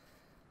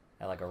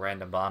at, like, a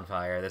random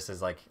bonfire. This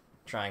is, like,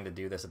 trying to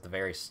do this at the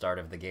very start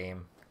of the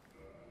game.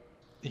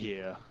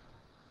 Yeah.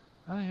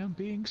 I am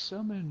being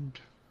summoned.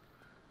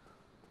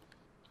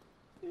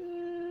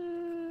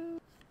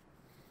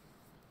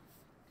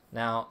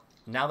 Now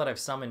that I've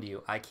summoned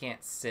you, I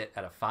can't sit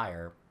at a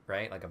fire,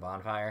 right? Like a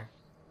bonfire?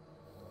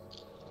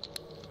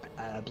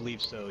 I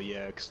believe so,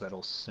 yeah, because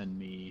that'll send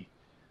me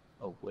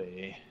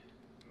away.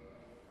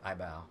 I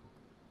bow.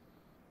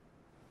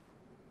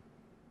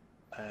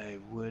 I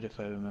would if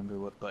I remember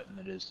what button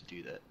it is to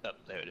do that. Oh,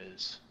 there it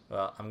is.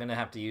 Well, I'm gonna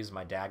have to use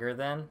my dagger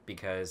then,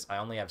 because I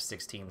only have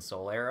 16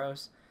 soul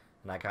arrows,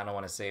 and I kind of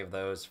want to save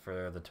those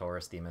for the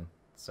Taurus demon,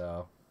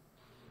 so...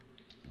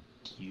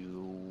 You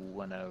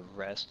wanna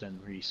rest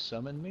and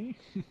resummon me?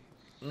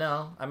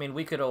 No, I mean,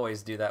 we could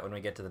always do that when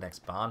we get to the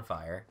next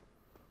bonfire.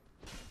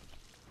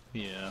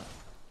 Yeah.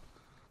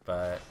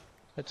 But...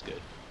 That's good.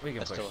 We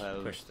can push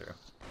push through.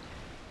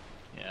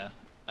 Yeah,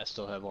 I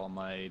still have all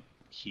my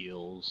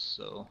heals,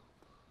 so...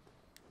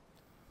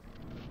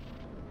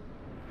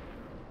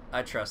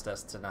 I trust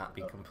us to not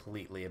be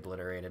completely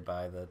obliterated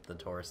by the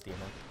Taurus demon.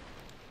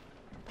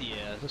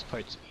 Yeah, this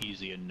part's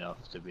easy enough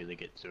to really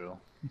get through.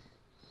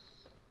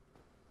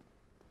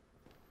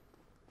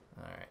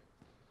 Alright.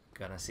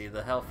 Gonna see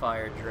the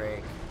Hellfire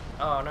Drake.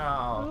 Oh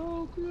no!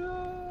 Oh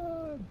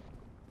god!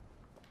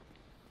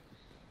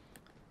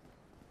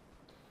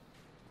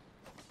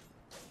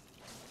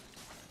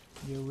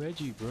 Yo,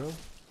 Reggie, bro.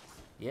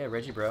 Yeah,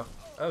 Reggie bro.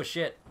 Oh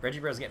shit, Reggie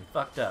bro's getting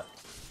fucked up.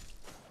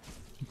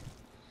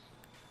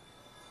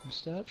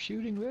 Stop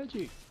shooting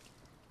Reggie.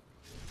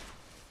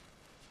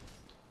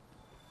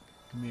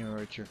 Come here,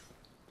 Archer.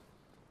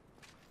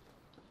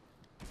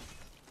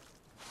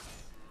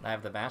 I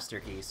have the master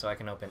key, so I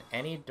can open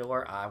any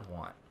door I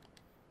want.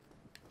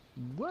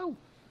 Whoa!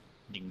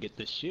 You can get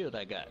this shield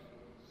I got.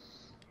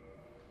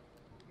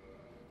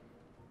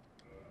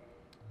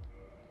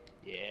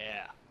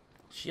 Yeah.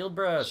 Shield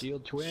bros!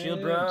 Shield twins!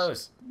 Shield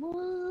bros!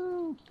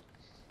 Woo!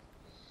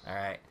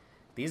 Alright.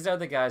 These are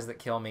the guys that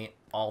kill me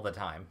all the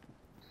time.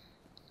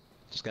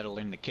 Just gotta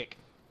learn to kick.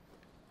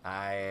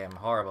 I am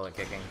horrible at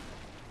kicking.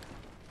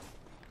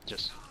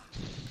 Just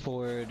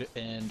forward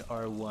and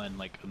R1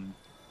 like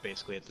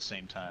basically at the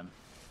same time.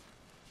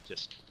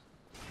 Just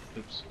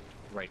oops.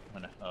 Right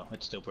when oh,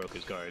 it still broke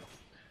his guard.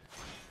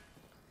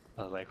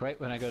 Like right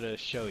when I go to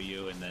show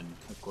you, and then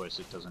of course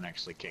it doesn't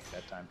actually kick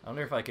that time. I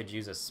wonder if I could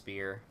use a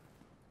spear.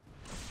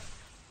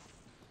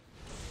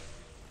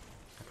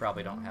 I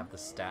probably don't have the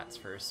stats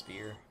for a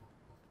spear.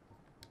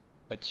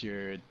 What's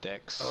your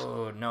dex?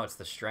 Oh no, it's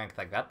the strength.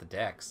 I got the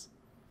dex.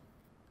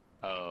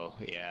 Oh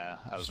yeah,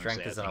 I was Strength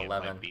gonna say, is I an think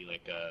 11. It might be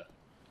like a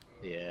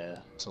yeah,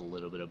 it's a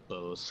little bit of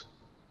both.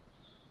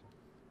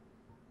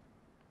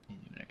 You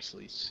can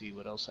actually see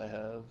what else I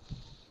have.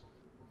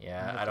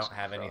 Yeah, I don't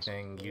have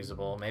anything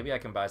usable. Maybe I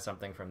can buy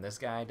something from this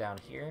guy down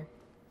here.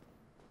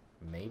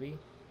 Maybe.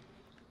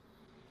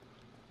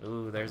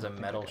 Ooh, there's a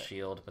metal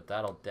shield, but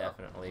that'll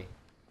definitely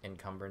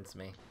encumbrance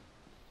me.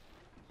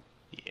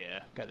 Yeah,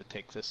 gotta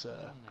take this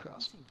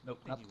cross. Nope,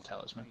 not the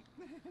talisman.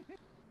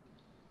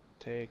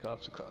 Take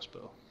off the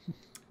crossbow.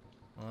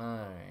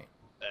 Alright.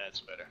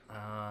 That's better.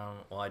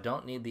 Well, I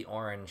don't need the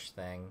orange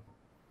thing.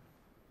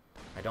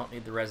 I don't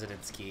need the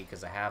residence key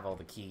because I have all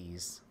the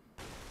keys.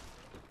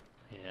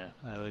 Yeah,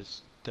 I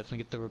always definitely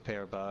get the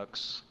repair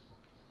box.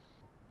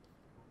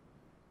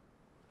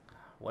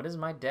 What is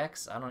my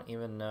dex? I don't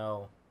even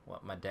know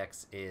what my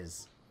dex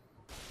is.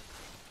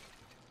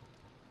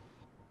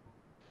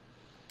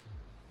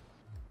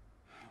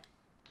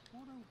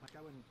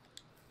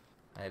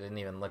 I didn't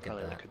even look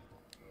Probably at that.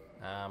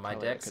 like My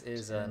probably dex like a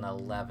is 10. an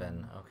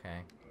 11. Okay.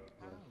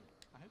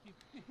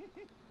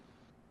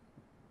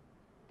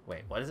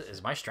 Wait, what is it?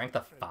 Is my strength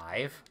a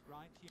 5?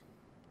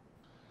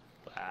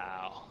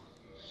 Wow.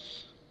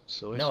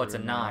 So No, it's a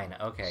 9.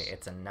 Okay,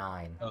 it's a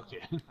 9. Okay.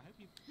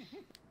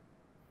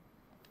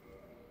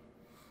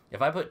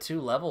 If I put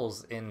 2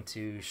 levels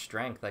into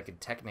strength, I could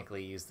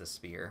technically use the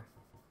spear.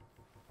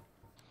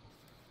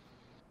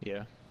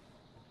 Yeah.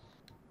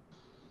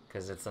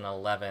 Because it's an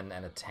 11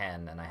 and a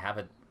 10, and I have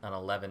an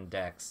 11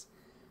 dex.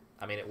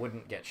 I mean, it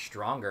wouldn't get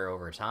stronger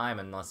over time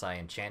unless I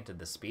enchanted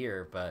the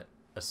spear, but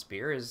a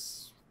spear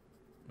is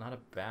not a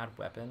bad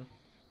weapon.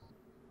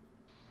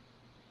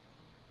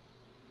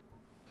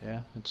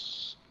 Yeah,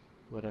 it's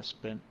what I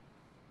spent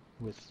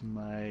with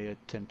my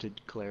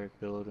attempted cleric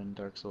build in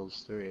Dark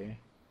Souls 3.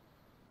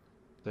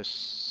 There's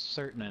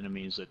certain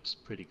enemies it's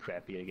pretty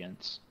crappy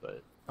against,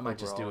 but I might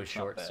just do overall, a it's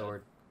not short bad.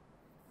 sword.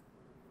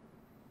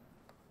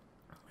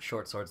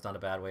 Short sword's not a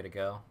bad way to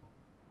go.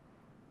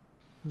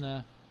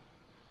 Nah.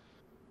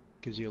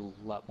 Gives you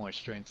a lot more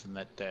strength than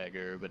that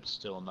dagger, but it's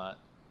still not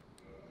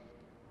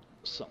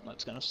something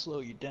that's gonna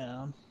slow you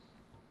down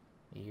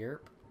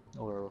Yerp.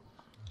 or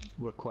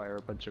require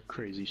a bunch of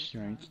crazy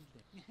strength.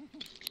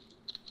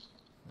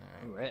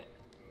 Alright. Alright.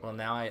 Well,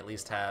 now I at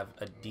least have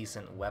a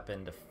decent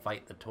weapon to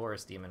fight the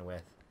Taurus demon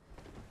with.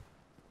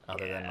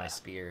 Other than my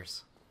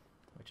spears.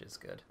 Which is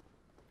good.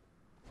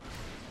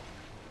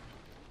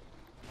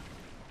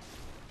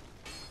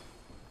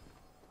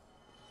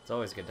 It's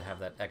always good to have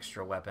that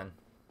extra weapon.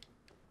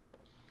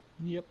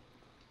 Yep.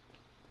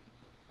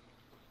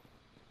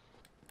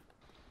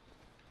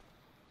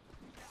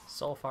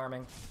 Soul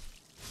farming.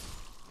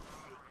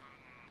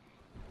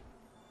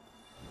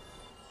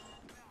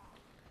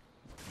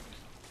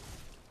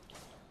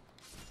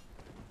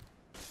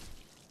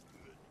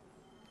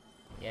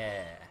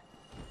 Yeah.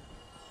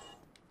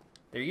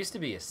 There used to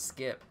be a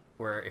skip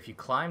where if you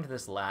climbed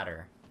this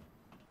ladder,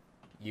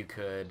 you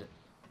could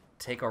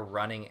take a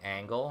running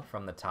angle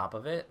from the top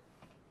of it,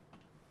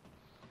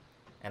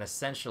 and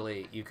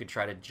essentially you could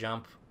try to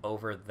jump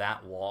over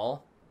that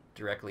wall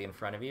directly in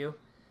front of you,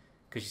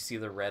 because you see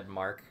the red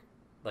mark,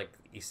 like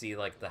you see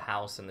like the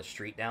house and the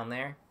street down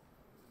there.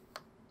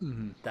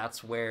 Mm-hmm.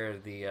 That's where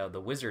the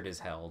wizard is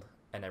held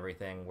and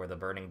everything, where the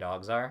burning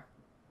dogs are.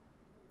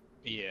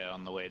 Yeah,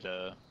 on the way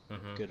to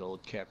good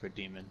old Capra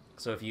Demon.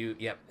 So if you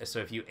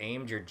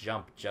aimed your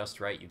jump just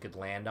right, you could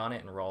land on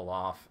it and roll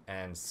off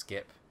and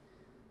skip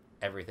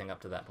everything up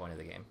to that point of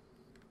the game.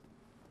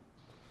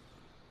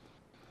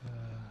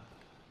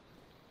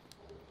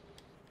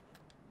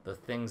 The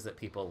things that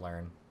people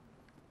learn.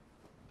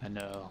 I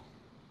know.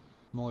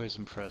 I'm always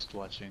impressed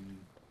watching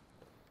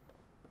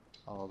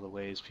all the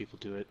ways people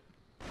do it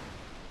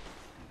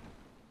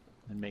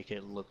and make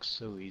it look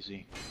so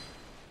easy.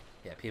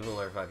 Yeah, people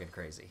are fucking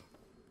crazy.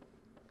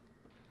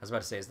 I was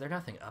about to say, is there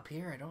nothing up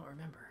here? I don't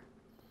remember.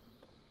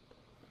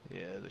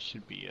 Yeah, there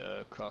should be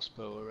a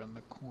crossbow around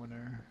the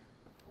corner.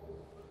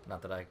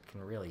 Not that I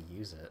can really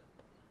use it.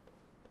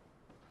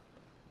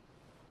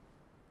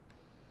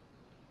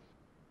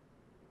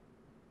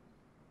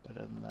 But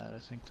other than that, I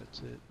think that's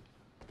it.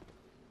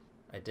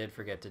 I did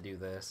forget to do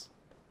this.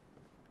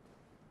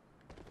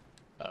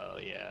 Oh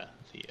yeah,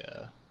 the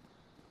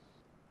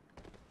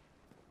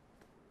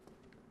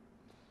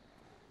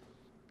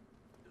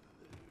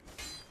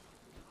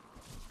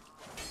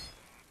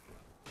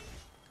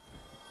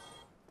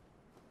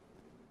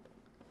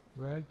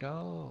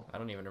Ragdoll. I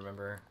don't even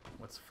remember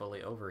what's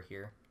fully over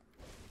here.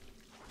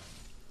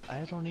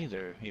 I don't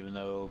either, even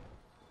though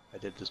I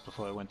did this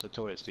before I went to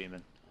Taurus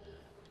Demon.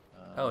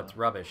 Oh, it's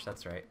rubbish,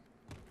 that's right.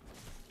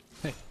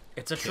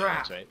 It's a Yeah, trap!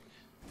 that's right.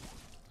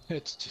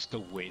 It's just a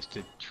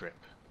wasted trip.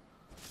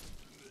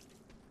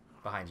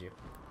 Behind you.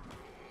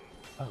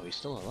 Oh, he's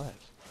still alive.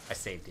 I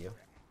saved you.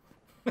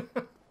 Well,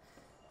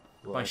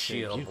 My I saved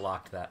shield you.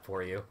 blocked that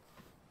for you.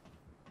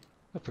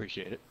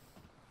 Appreciate it.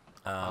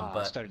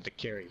 But started to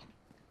carry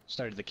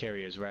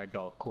his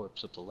ragdoll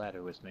corpse up the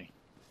ladder with me.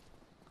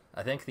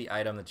 I think the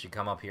item that you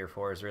come up here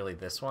for is really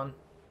this one.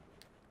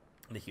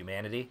 The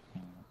humanity.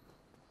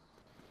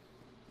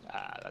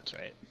 Ah, that's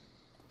right.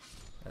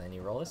 And then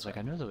you roll this It's like,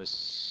 I know there was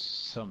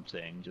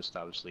something, just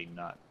obviously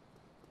not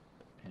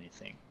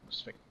anything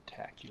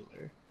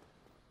spectacular.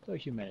 Though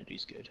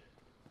humanity's good.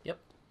 Yep.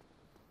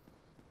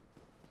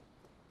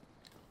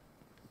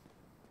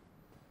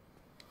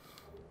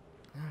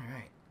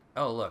 Alright.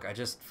 Oh, look, I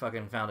just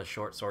fucking found a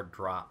short sword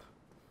drop.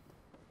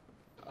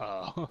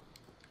 Oh.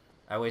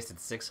 I wasted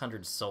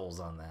 600 souls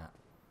on that.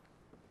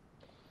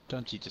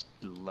 Don't you just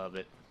love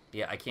it?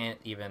 Yeah, I can't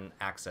even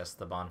access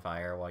the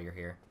bonfire while you're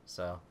here,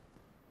 so...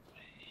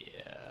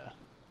 Yeah.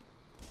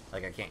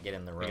 Like, I can't get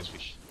in the room.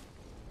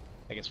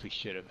 I guess we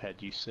should have had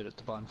you sit at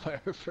the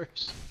bonfire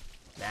first.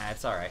 Nah,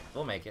 it's alright.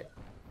 We'll make it.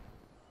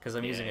 Because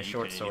I'm using a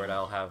short sword, even...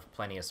 I'll have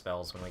plenty of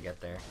spells when we get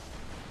there.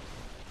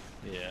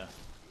 Yeah.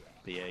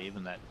 But yeah,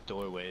 even that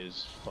doorway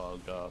is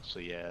fogged off, so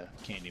yeah,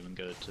 can't even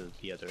go to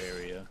the other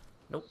area.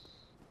 Nope.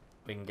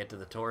 We can get to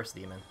the Taurus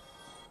demon.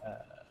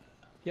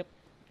 Yep.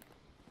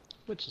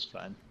 Which is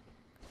fine.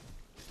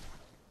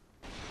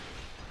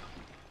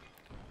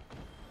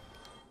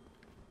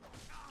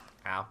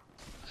 Ow.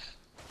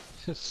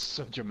 It's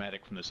so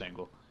dramatic from this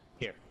angle.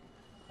 Here.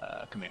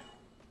 Come here.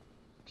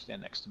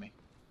 Stand next to me.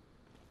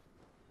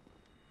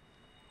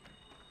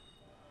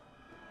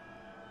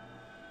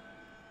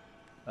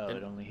 Oh,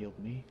 it only healed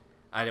me?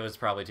 It was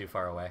probably too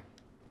far away.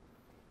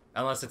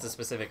 Unless it's a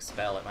specific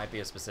spell. It might be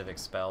a specific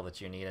spell that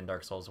you need in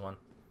Dark Souls 1.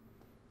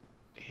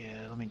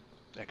 Yeah, let me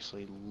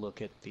actually look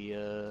at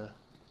the,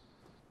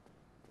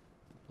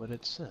 what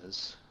it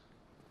says.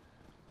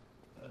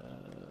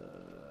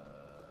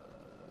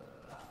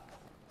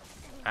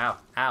 Ow,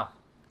 ow.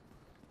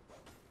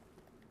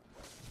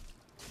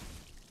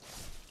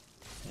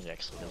 It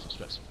actually doesn't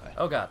specify.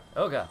 Oh god,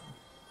 oh god.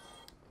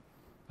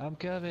 I'm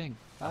coming.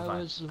 I'm I fine.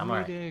 was I'm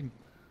alright. reading.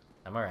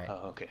 I'm alright.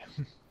 Oh, okay.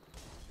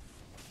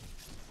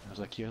 I was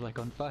like, you're like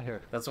on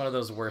fire. That's one of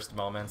those worst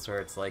moments where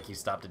it's like you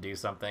stop to do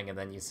something and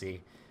then you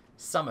see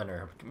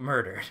Summoner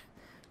murdered,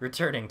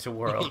 returning to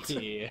world.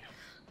 Yeah.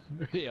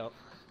 Yep.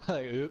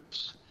 Like,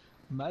 oops.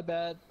 My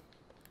bad.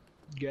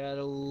 Got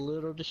a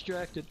little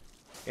distracted.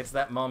 It's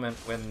that moment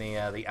when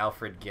the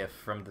Alfred gif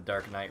from The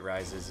Dark Knight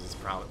Rises is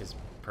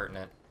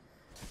pertinent.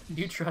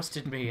 You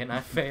trusted me and I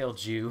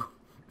failed you.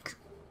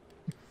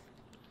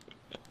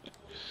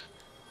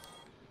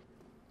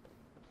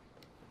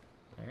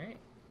 Alright.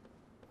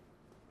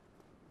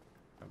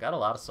 I've got a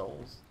lot of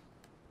souls,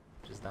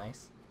 which is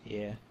nice.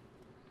 Yeah.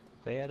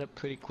 They add up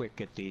pretty quick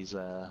at these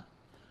low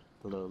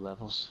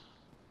levels.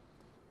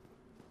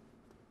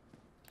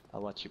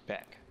 I'll watch your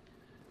back.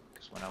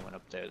 Because when I went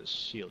up there, the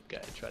shield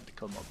guy tried to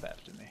come up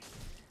after me.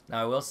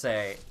 Now I will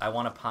say, I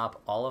want to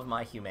pop all of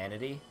my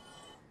humanity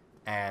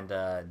and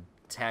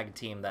tag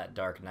team that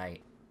Dark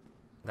Knight,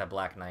 that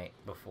Black Knight,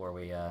 before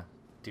we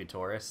do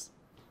Taurus.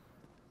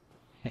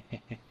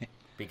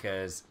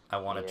 Because I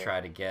want to try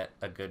to get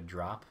a good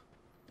drop.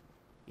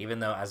 Even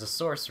though as a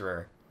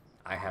sorcerer,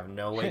 I have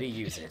no way to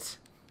use it.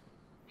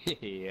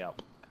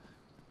 Yep.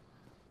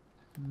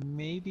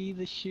 Maybe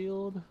the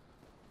shield?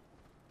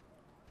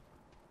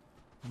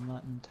 I'm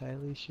not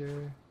entirely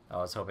sure. I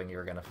was hoping you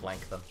were going to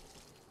flank them.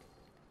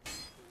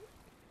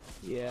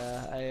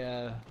 Yeah,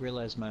 I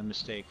realized my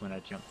mistake when I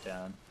jumped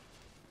down.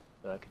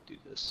 But I could do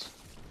this.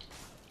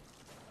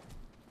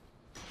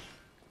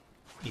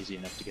 Easy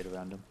enough to get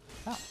around them.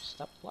 Oh,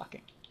 stop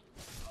blocking.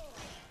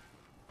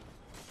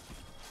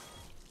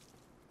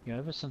 You know,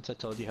 ever since I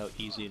told you how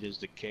easy it is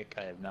to kick,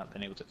 I have not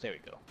been able to... There we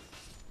go.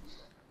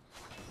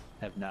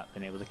 Have not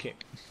been able to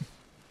kick.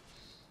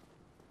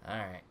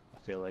 Alright. I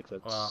feel like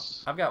that's... Well,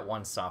 I've got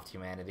one soft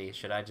humanity.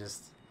 Should I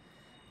just...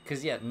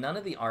 Because, yeah, none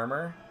of the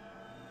armor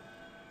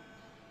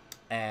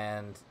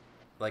and,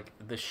 like,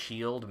 the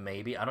shield,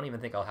 maybe. I don't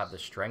even think I'll have the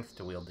strength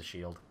to wield the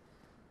shield.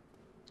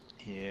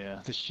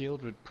 Yeah, the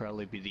shield would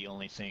probably be the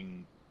only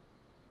thing...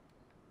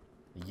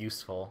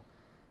 useful.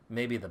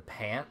 Maybe the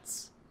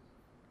pants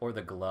or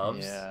the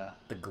gloves. Yeah.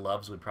 The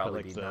gloves would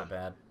probably like be not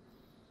bad.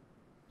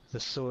 The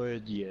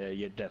sword, yeah,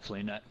 you're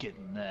definitely not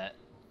getting that.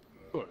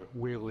 Or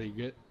wielding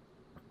it.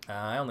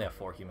 I only have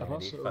 4 humanity.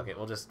 Also... Fuck it,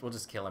 we'll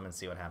just kill him and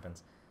see what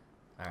happens.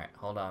 Alright,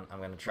 hold on. I'm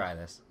gonna try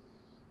this.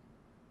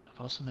 I've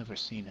also never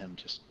seen him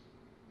just...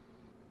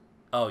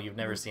 Oh, you've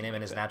never seen him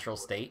in his natural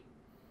state?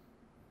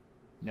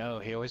 No,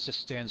 he always just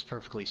stands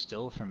perfectly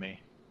still for me.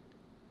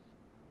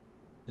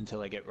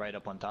 Until I get right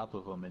up on top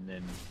of him and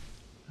then...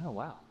 Oh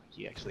wow,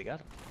 you actually got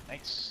him.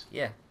 Nice.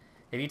 Yeah.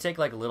 If you take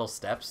like little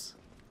steps...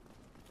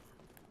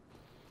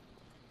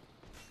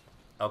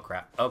 Oh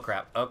crap, oh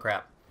crap, oh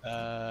crap.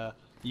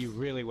 You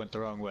really went the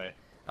wrong way.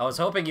 I was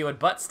hoping you would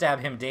butt stab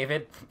him,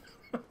 David.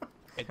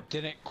 It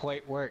didn't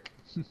quite work.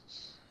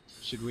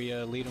 Should we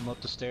lead him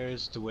up the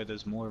stairs to where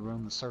there's more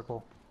room to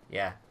circle?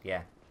 Yeah,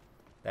 yeah.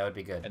 That would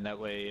be good. And that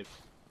way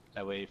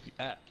if you...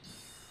 Ah!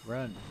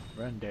 Run,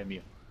 damn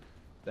you.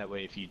 That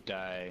way if you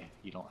die,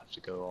 you don't have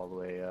to go all the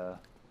way,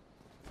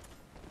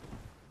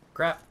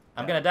 Crap,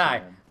 I'm gonna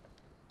die.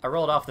 I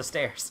rolled off the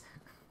stairs.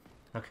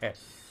 Okay.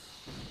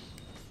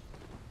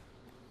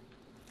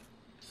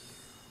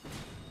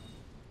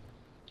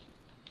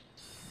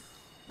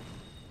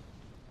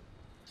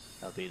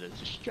 I'll be the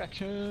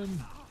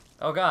distraction.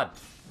 Oh god.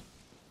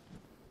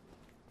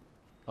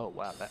 Oh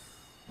wow, that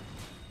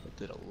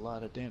did a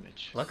lot of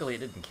damage. Luckily it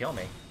didn't kill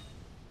me.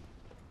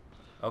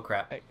 Oh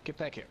crap. Hey, get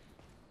back here.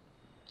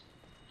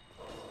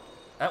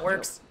 That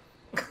works.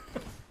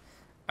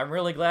 I'm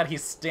really glad he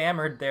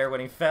stammered there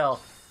when he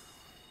fell.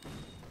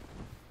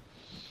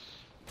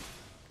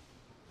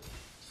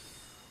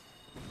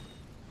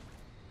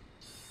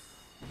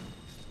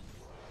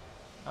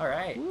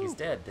 Alright, he's Woo.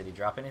 dead. Did he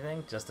drop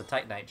anything? Just a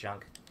Titanite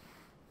chunk.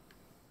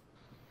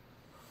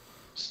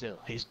 Still,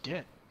 he's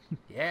dead.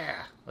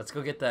 Yeah, let's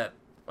go get that.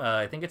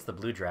 I think it's the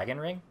blue dragon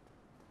ring.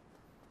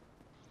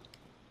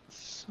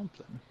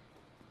 Something.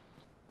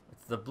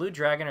 It's the blue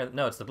dragon, or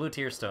no, it's the blue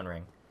tear stone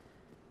ring.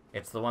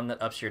 It's the one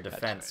that ups your That's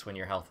defense right. when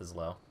your health is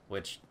low,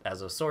 which,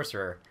 as a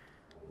sorcerer,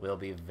 will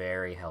be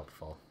very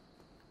helpful.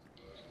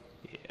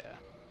 Yeah.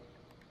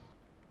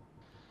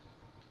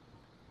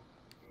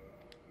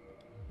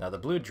 Now, the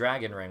blue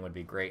dragon ring would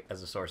be great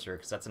as a sorcerer,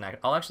 because that's an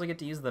I'll actually get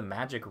to use the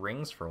magic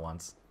rings for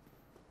once.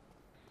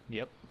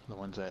 Yep. The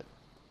ones that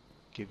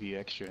give you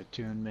extra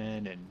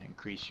attunement and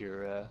increase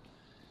your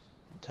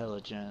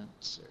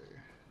intelligence or...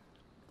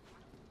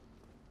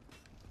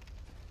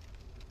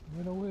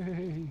 Run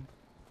away!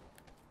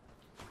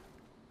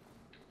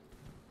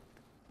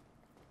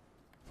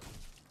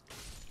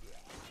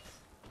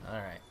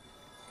 Alright.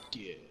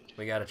 Good.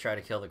 We gotta try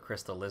to kill the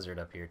crystal lizard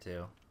up here,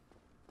 too.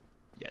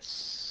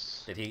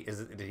 Yes. Did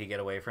he get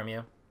away from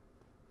you?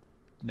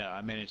 No,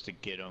 I managed to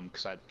get him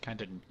because I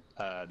kind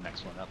of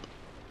next one up.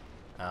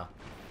 Oh.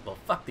 Well,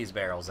 fuck these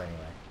barrels anyway.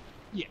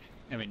 Yeah.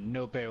 I mean,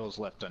 no barrels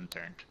left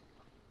unturned.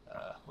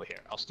 Well, here.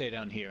 I'll stay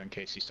down here in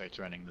case he starts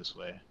running this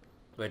way.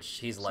 Which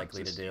he's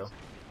likely to do.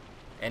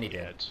 And he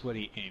Yeah, did. it's what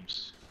he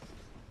aims.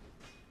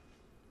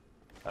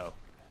 Oh.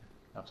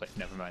 I was like,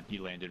 never mind.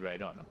 You landed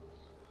right on him.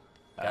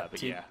 Got But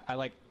two- yeah, I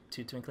like...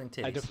 Two twinkling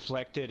I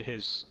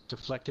titties.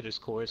 deflected his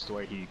course to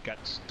where he got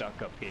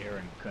stuck up here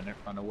and couldn't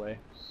run away.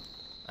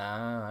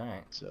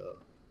 Alright. So,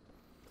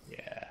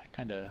 yeah,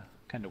 kind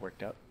of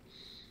worked out.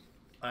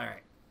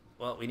 Alright.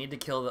 Well, we need to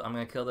kill I'm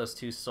gonna kill those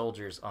two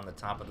soldiers on the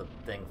top of the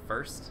thing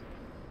first,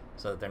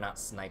 so that they're not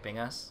sniping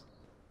us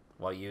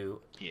while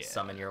you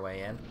summon your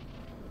way in.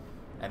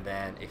 And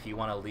then, if you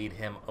want to lead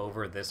him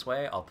over this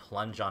way, I'll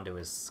plunge onto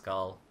his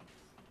skull.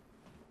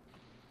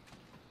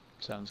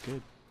 Sounds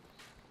good.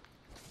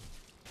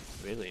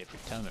 Really, if we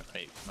time it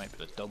right, it might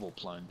be the double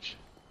plunge.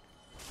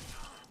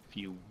 If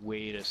you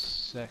wait a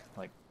sec,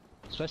 like,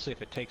 especially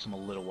if it takes him a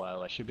little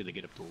while, I should be able to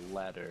get up the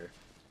ladder.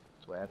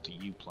 So after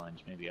you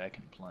plunge, maybe I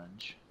can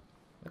plunge.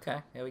 Okay,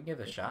 yeah, we can give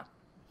it a shot.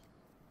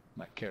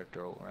 My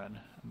character will run.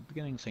 I'm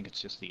beginning to think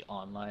it's just the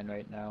online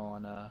right now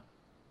on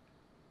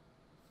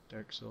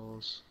Dark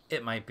Souls.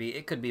 It might be.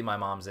 It could be my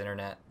mom's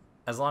internet.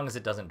 As long as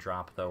it doesn't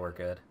drop, though, we're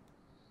good.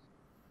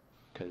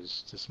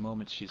 Because this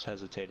moment she's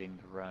hesitating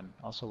to run.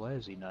 Also, why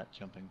is he not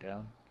jumping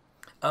down?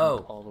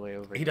 Oh, All the way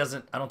over he here.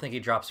 doesn't. I don't think he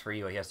drops for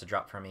you. He has to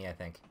drop for me, I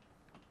think.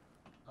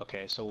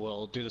 Okay, so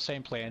we'll do the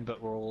same plan,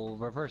 but we'll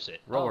reverse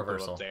it. Roll I'll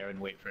reversal. Go up there and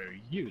wait for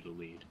you to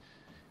lead.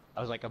 I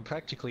was like, I'm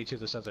practically to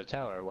this other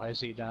tower. Why is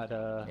he not,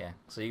 Yeah,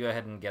 so you go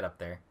ahead and get up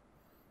there.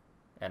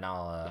 And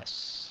I'll,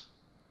 Yes.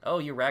 Oh,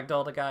 you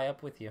ragdolled a guy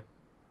up with you.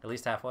 At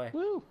least halfway.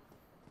 Woo!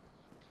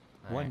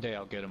 One Alright. day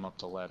I'll get him up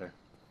the ladder.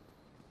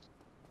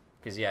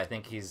 Because, yeah, I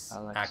think he's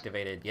Alex.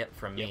 activated yet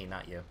from me,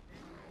 not you.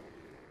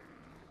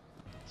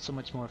 So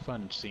much more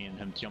fun seeing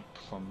him jump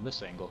from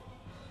this angle.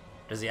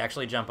 Does he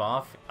actually jump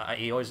off?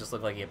 He always just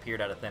looked like he appeared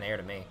out of thin air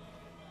to me.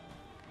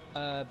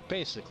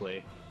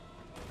 Basically.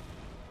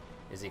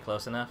 Is he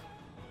close enough?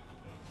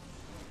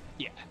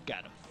 Yeah,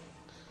 got him.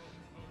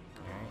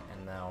 Alright,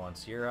 and now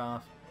once you're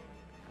off...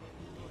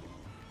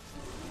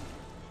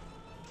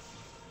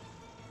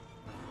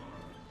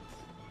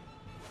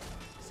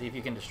 See if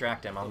you can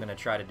distract him. I'm going to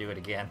try to do it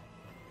again.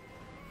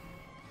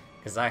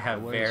 Because I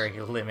have very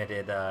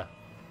limited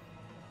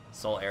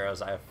soul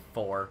arrows. I have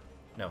 4.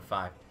 No,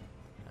 5.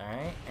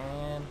 Alright,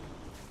 and...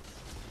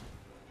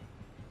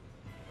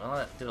 Well,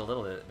 that did a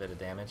little bit of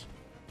damage.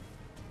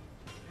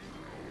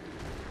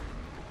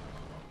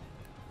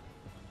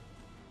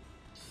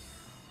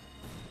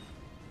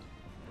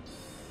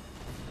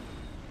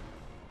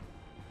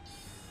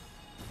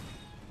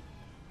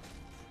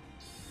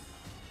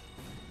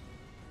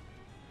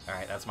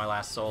 Alright, that's my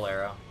last soul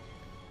arrow.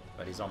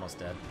 But he's almost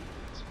dead.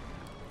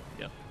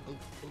 Yep.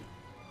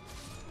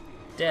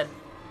 Dead.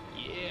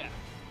 Yeah.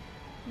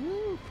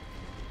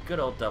 Good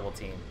old double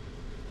team.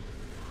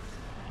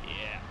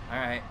 Yeah.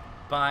 Alright,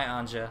 bye,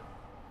 Anja.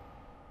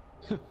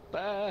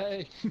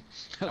 Bye!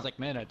 I was like,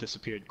 man, I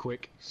disappeared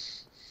quick.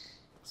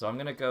 So I'm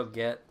gonna go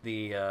get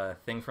the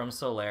thing from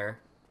Solaire.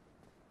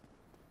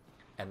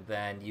 And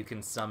then you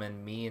can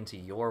summon me into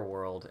your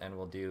world, and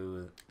we'll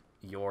do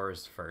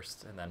yours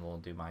first, and then we'll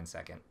do mine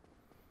second.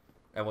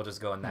 And we'll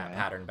just go in that Alright.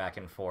 pattern back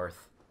and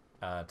forth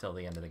till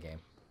the end of the game.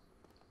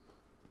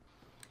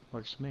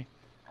 Works for me.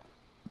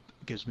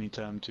 Gives me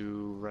time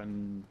to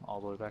run all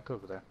the way back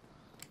over there.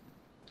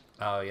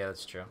 Oh, yeah,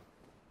 that's true.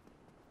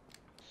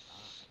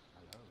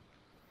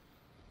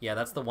 Yeah,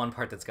 that's the one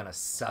part that's gonna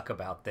suck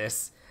about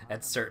this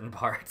at certain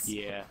parts.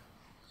 Yeah.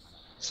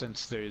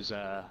 Since there's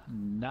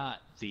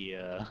not the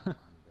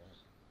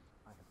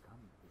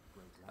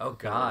Oh ability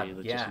god,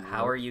 to yeah, just how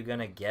look. are you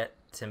gonna get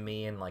to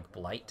me in, like,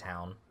 Blight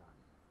Town?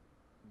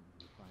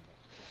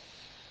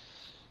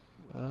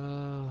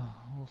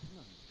 we'll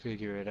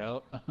figure it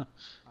out.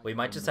 We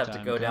might just When have the to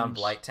time go down comes.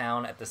 Blight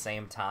Town at the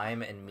same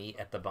time and meet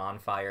at the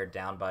bonfire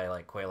down by,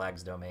 like,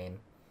 Quailag's domain.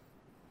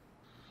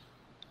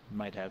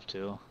 Might have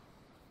to.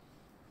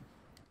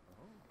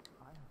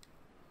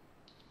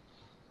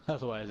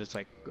 Otherwise, it's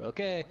like,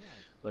 okay,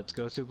 let's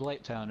go through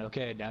Blighttown.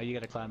 Okay, now you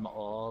gotta climb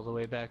all the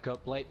way back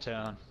up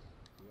Blighttown.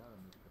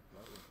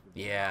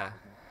 Yeah.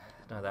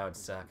 No, that would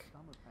suck.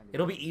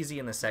 It'll be easy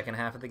in the second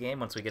half of the game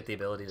once we get the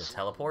ability to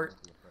teleport.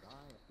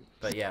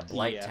 But yeah,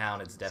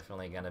 Blighttown, it's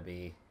definitely gonna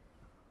be...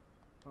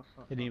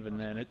 And even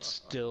then, it's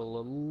still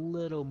a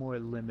little more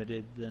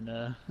limited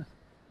than,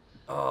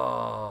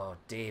 Oh,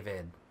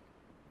 David.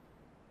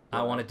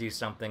 I want to do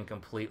something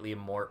completely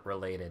Mort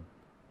related.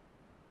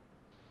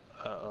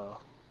 Uh-oh.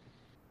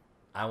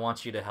 I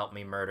want you to help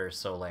me murder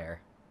Solaire.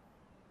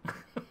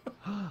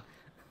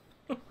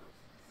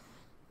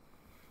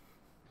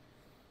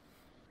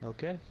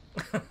 Okay.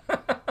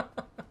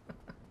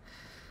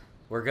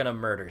 We're gonna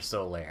murder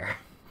Solaire.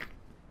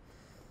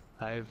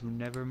 I've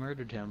never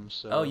murdered him,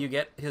 so... Oh, you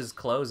get his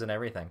clothes and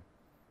everything.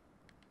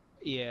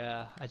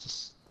 Yeah,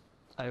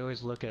 I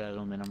always look at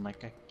him and I'm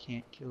like, I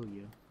can't kill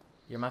you.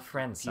 You're my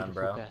friend, son,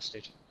 Beautiful bro.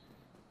 bastard.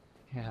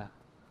 Yeah.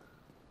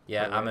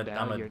 Yeah, But I'm right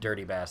now, a you're...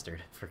 dirty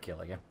bastard for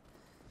killing him.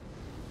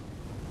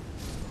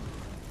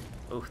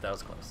 Ooh, that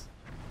was close.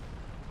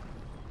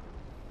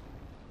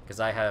 Because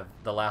I have...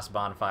 The last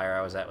bonfire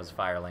I was at was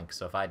Firelink,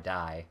 so if I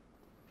die...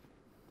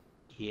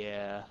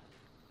 Yeah.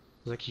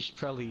 Like, you should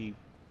probably...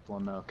 Well,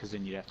 no, because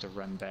then you'd have to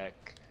run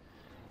back.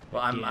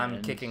 Well, I'm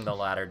again. kicking the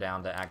ladder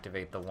down to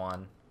activate the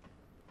one.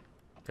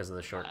 Because of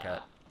the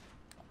shortcut.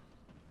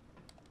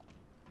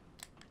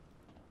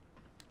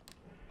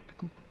 I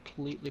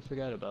completely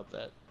forgot about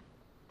that.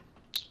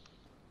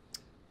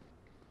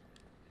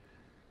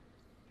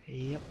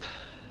 Yep.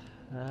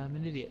 I'm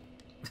an idiot.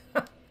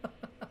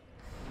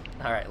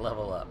 Alright,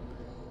 level up.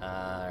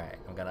 Alright,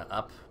 I'm gonna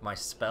up my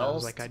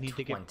spells like, I need to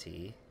to get-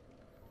 20.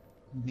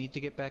 Need to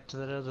get back to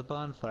that other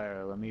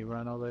bonfire. Let me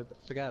run all the way.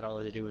 Forgot all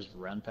I had to do was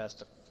run past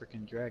the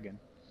freaking dragon.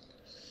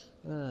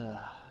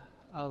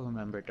 I'll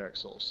remember Dark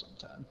Souls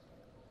sometime.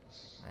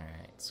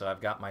 Alright, so I've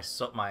got my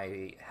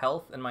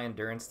health and my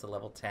endurance to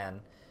level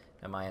 10,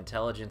 and my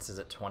intelligence is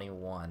at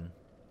 21.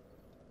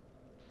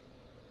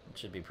 It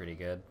should be pretty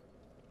good.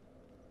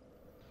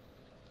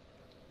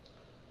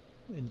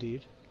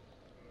 Indeed.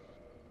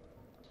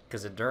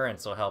 Because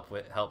endurance will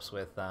helps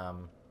with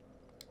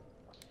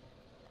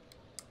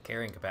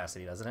carrying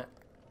capacity, doesn't it?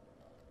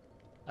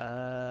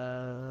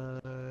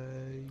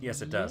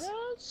 Yes, it does.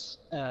 Yes?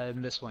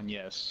 In this one,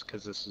 yes,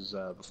 because this is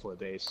before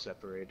they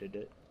separated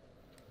it.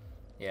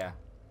 Yeah.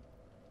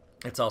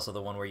 It's also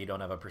the one where you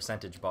don't have a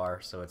percentage bar,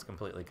 so it's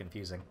completely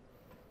confusing.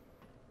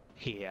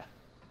 Yeah.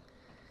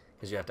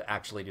 Because you have to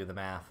actually do the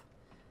math.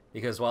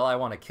 Because while I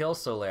want to kill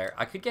Solaire,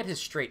 I could get his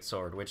straight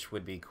sword, which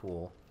would be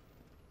cool.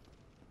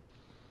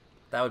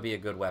 That would be a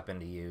good weapon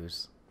to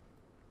use.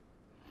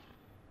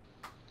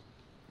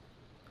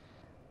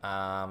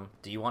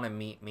 Do you want to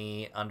meet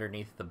me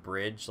underneath the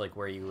bridge, like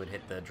where you would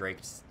hit the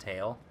Drake's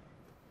tail?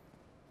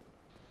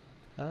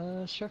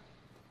 Sure.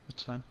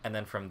 That's fine. And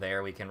then from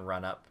there we can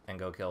run up and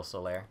go kill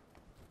Solaire.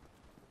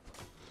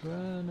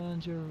 Run,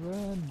 Andrew,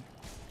 run!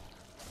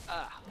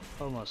 Ah!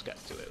 Almost got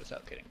to it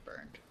without getting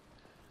burned.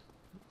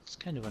 It's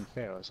kind of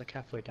unfair. I was like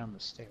halfway down the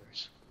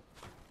stairs.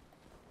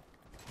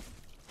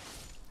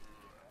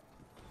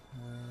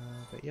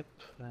 But yep,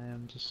 I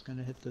am just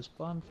gonna hit this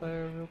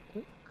bonfire real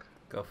quick.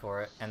 Go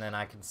for it, and then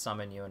I can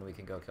summon you and we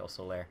can go kill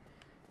Solaire.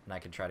 And I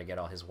can try to get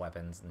all his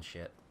weapons and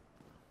shit.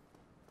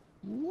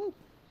 Woo!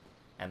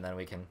 And then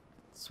we can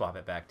swap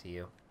it back to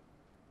you.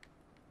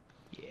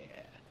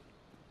 Yeah.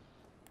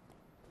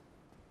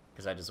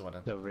 Because I just want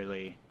to... So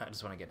really... I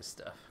just want to get his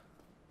stuff.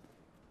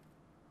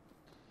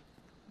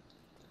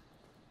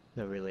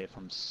 So really, if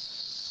I'm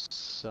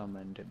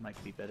summoned, it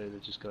might be better to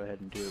just go ahead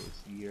and do it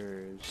with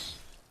yours.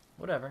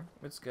 Whatever.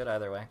 It's good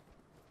either way.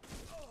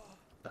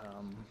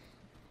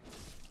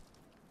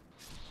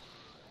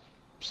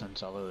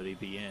 Since I'll already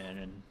be in,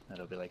 and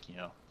that'll be like, you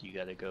know, you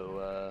gotta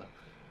go,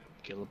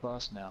 kill a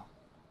boss now.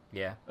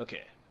 Yeah.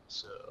 Okay,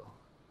 so...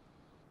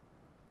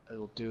 I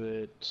will do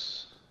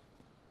it...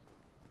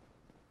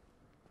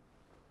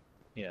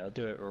 Yeah, I'll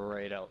do it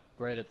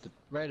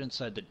right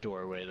inside the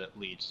doorway that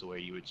leads to where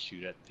you would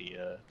shoot at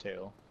the,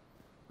 tail.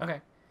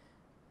 Okay.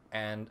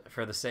 And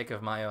for the sake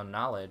of my own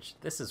knowledge,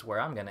 this is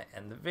where I'm going to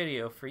end the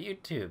video for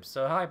YouTube.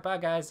 So, hi, bye,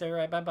 guys.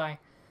 Alright, bye-bye.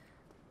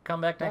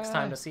 Come back next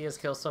time to see us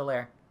kill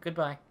Solaire.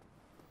 Goodbye.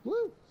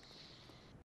 Woo!